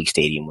rent Wembley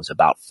Stadium was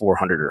about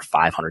 $400,000 or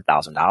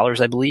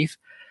 $500,000, I believe.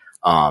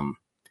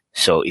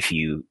 So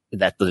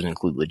that doesn't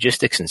include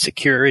logistics and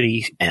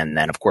security. And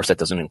then of course that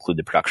doesn't include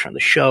the production of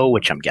the show,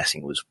 which I'm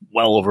guessing was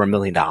well over $1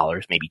 million,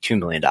 maybe $2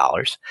 million.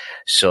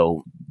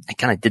 So I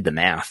kind of did the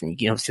math and,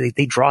 so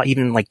they draw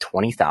even like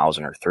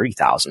 20,000 or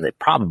 30,000. That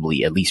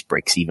probably at least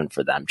breaks even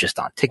for them just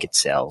on ticket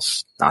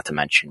sales, not to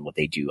mention what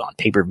they do on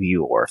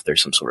pay-per-view or if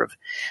there's some sort of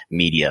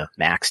media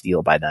max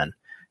deal by then.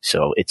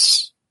 So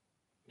it's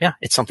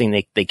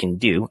something they can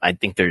do. I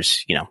think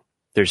there's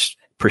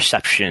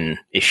perception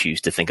issues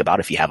to think about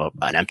if you have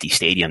an empty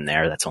stadium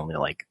there that's only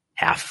like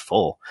half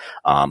full.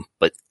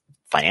 But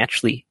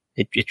financially,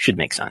 it should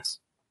make sense.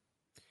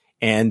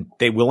 And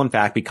they will, in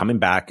fact, be coming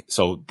back.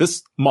 So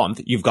this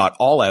month, you've got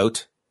All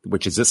Out,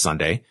 which is this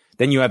Sunday.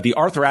 Then you have the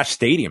Arthur Ashe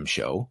Stadium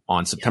show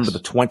on September the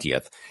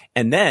 20th.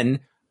 And then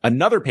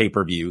another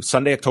pay-per-view,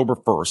 Sunday, October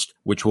 1st,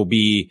 which will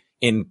be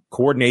in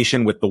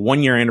coordination with the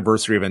 1-year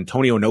anniversary of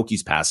Antonio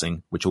Inoki's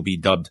passing, which will be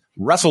dubbed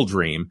Wrestle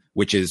Dream,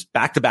 which is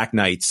back-to-back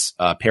nights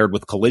paired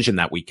with Collision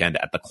that weekend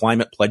at the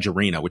Climate Pledge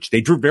Arena, which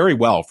they drew very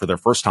well for their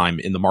first time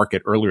in the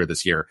market earlier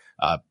this year,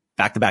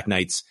 back-to-back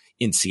nights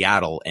in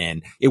Seattle.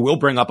 And it will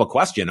bring up a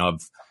question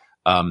of,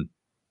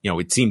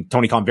 it seemed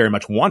Tony Khan very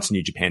much wants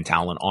New Japan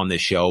talent on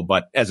this show,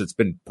 but as it's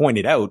been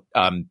pointed out,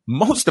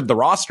 most of the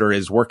roster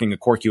is working at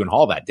Korakuen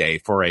Hall that day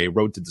for a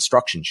Road to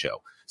Destruction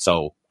show.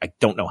 So I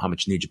don't know how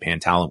much New Japan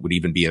talent would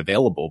even be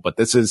available, but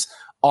this is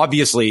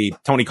obviously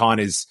Tony Khan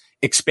is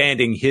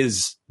expanding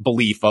his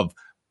belief of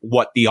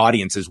what the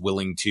audience is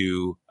willing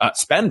to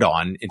spend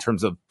on in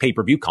terms of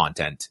pay-per-view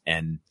content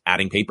and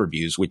adding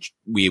pay-per-views, which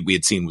we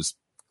had seen was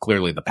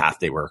clearly the path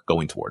they were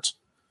going towards.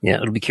 Yeah,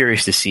 it'll be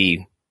curious to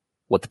see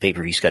what the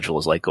pay-per-view schedule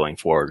is like going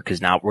forward,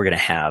 because now we're going to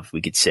have,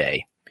 we could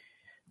say,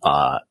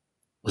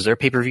 was there a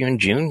pay-per-view in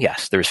June?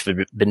 Yes, there's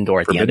Forbidden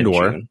Door at the end of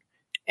June.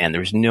 And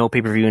there's no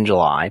pay-per-view in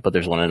July, but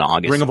there's one in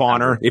August. Ring of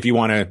Honor, if you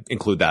want to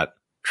include that.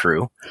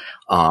 True.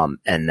 And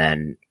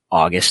then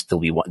August,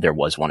 there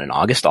was one in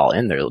August, All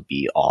In. There'll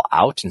be All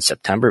Out in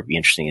September. It'd be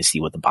interesting to see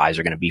what the buys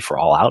are going to be for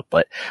All Out,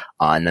 but,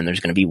 and then there's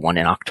going to be one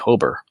in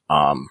October.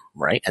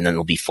 Right. And then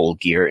there'll be Full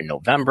Gear in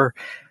November.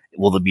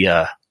 Will there be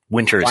a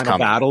winter is coming?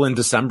 Battle in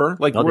December?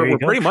 Like we're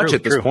pretty much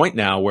at this point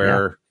now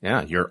where,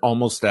 you're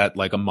almost at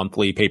like a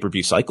monthly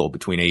pay-per-view cycle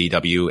between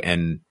AEW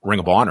and Ring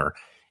of Honor.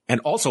 And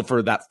also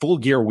for that Full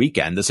Gear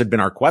weekend, this had been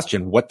our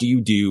question. What do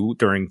you do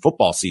during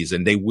football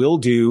season? They will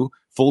do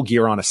Full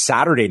Gear on a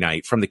Saturday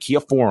night from the Kia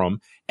Forum,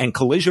 and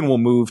Collision will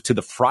move to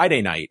the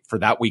Friday night for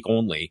that week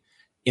only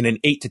in an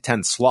 8 to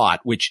 10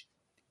 slot, which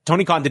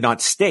Tony Khan did not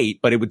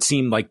state, but it would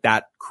seem like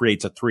that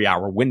creates a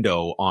 3-hour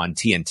window on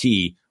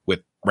TNT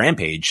with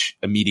Rampage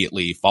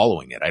immediately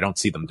following it. I don't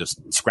see them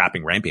just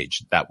scrapping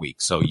Rampage that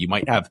week. So you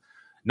might have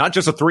not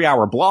just a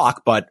 3-hour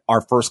block, but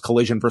our first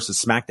Collision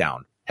versus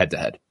SmackDown head to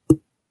head.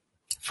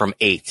 From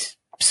 8,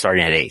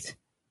 starting at 8.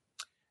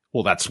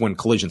 Well, that's when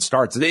Collision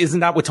starts.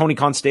 Isn't that what Tony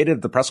Khan stated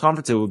at the press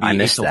conference? It would be I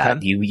missed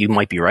that. You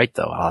might be right,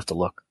 though. I'll have to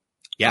look.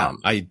 Yeah,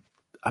 I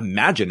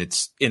imagine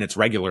it's in its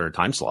regular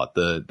time slot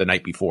the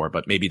night before,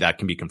 but maybe that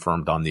can be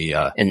confirmed on the.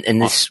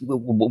 And this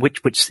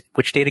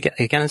which date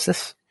again is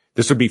this?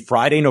 This would be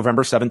Friday,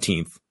 November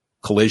 17th.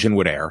 Collision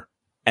would air,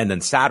 and then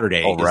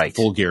Saturday is the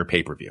Full Gear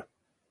pay-per-view.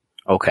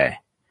 Okay.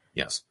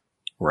 Yes.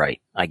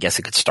 Right. I guess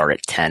it could start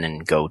at 10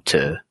 and go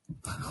to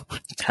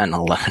 10,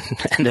 11,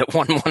 and at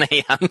 1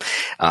 a.m.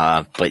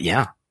 But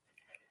yeah,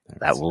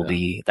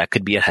 that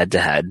could be a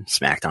head-to-head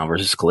SmackDown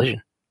versus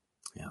Collision.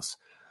 Yes.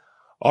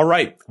 All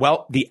right.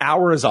 Well, the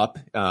hour is up.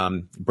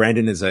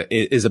 Brandon is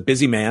a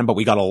busy man, but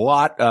we got a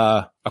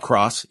lot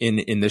across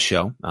in this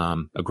show.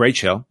 A great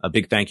show. A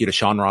big thank you to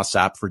Sean Ross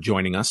Sapp for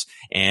joining us.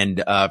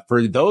 And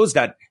for those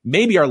that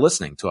maybe are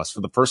listening to us for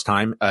the first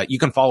time, you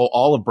can follow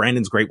all of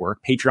Brandon's great work,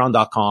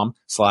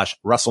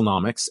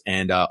 patreon.com/Wrestlenomics.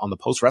 And on the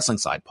Post Wrestling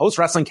side,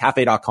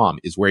 postwrestlingcafe.com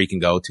is where you can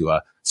go to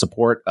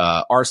support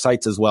our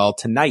sites as well.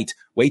 Tonight,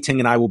 Wei Ting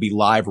and I will be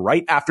live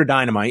right after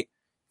Dynamite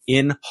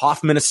in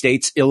Hoffman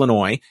Estates,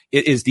 Illinois.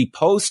 It is the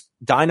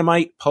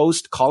post-Dynamite,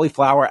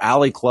 post-Cauliflower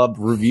Alley Club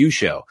review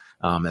show.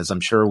 as I'm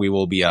sure we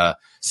will be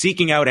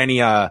seeking out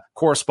any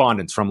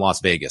correspondence from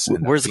Las Vegas.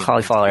 Where's the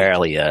Cauliflower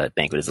Alley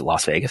banquet? Is it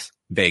Las Vegas?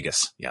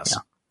 Vegas, yes.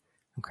 Yeah.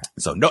 Okay.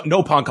 So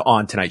no Punk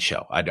on tonight's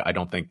show. I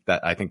don't think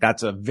that. I think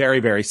that's a very,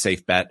 very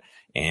safe bet.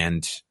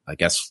 And I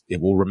guess it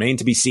will remain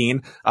to be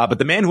seen. But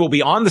the man who will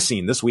be on the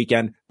scene this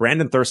weekend,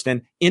 Brandon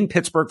Thurston, in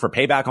Pittsburgh for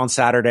Payback on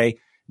Saturday,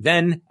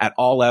 then at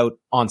All Out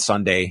on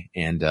Sunday.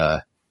 And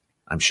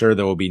I'm sure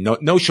there will be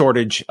no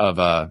shortage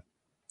of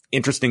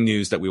interesting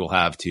news that we will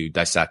have to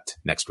dissect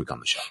next week on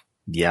the show.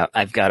 Yeah,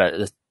 I've got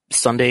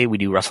Sunday, we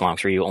do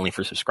Wrestlenomics Radio only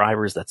for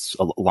subscribers. That's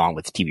along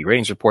with TV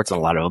ratings reports and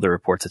a lot of other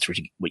reports. That's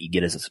what you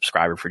get as a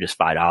subscriber for just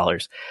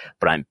 $5.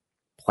 But I'm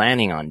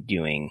planning on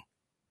doing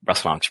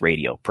Wrestlenomics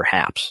Radio,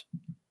 perhaps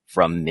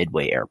from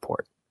Midway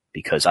Airport,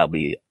 because I'll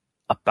be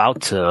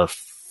about to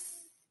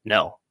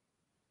no.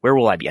 Where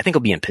will I be? I think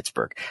I'll be in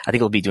Pittsburgh. I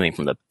think I'll be doing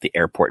from the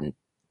airport. And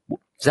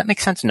does that make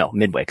sense? No,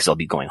 Midway, because I'll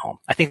be going home.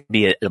 I think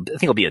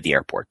I'll be at the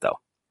airport though.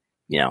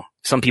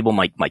 Some people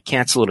might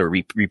cancel it or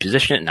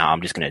reposition it. Now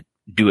I'm just going to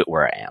do it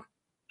where I am.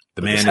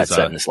 The man is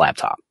in this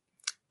laptop.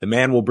 The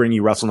man will bring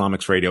you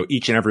Wrestlenomics Radio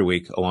each and every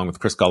week, along with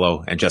Chris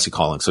Gullo and Jesse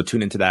Collins. So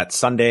tune into that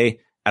Sunday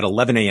at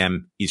 11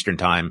 a.m. Eastern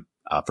time.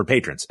 For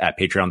patrons at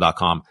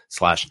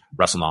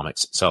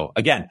patreon.com/Wrestlenomics. So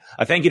again,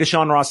 a thank you to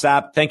Sean Ross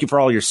Sapp. Thank you for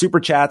all your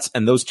super chats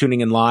and those tuning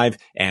in live.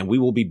 And we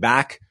will be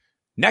back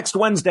next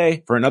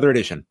Wednesday for another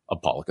edition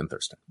of Pollock and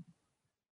Thurston.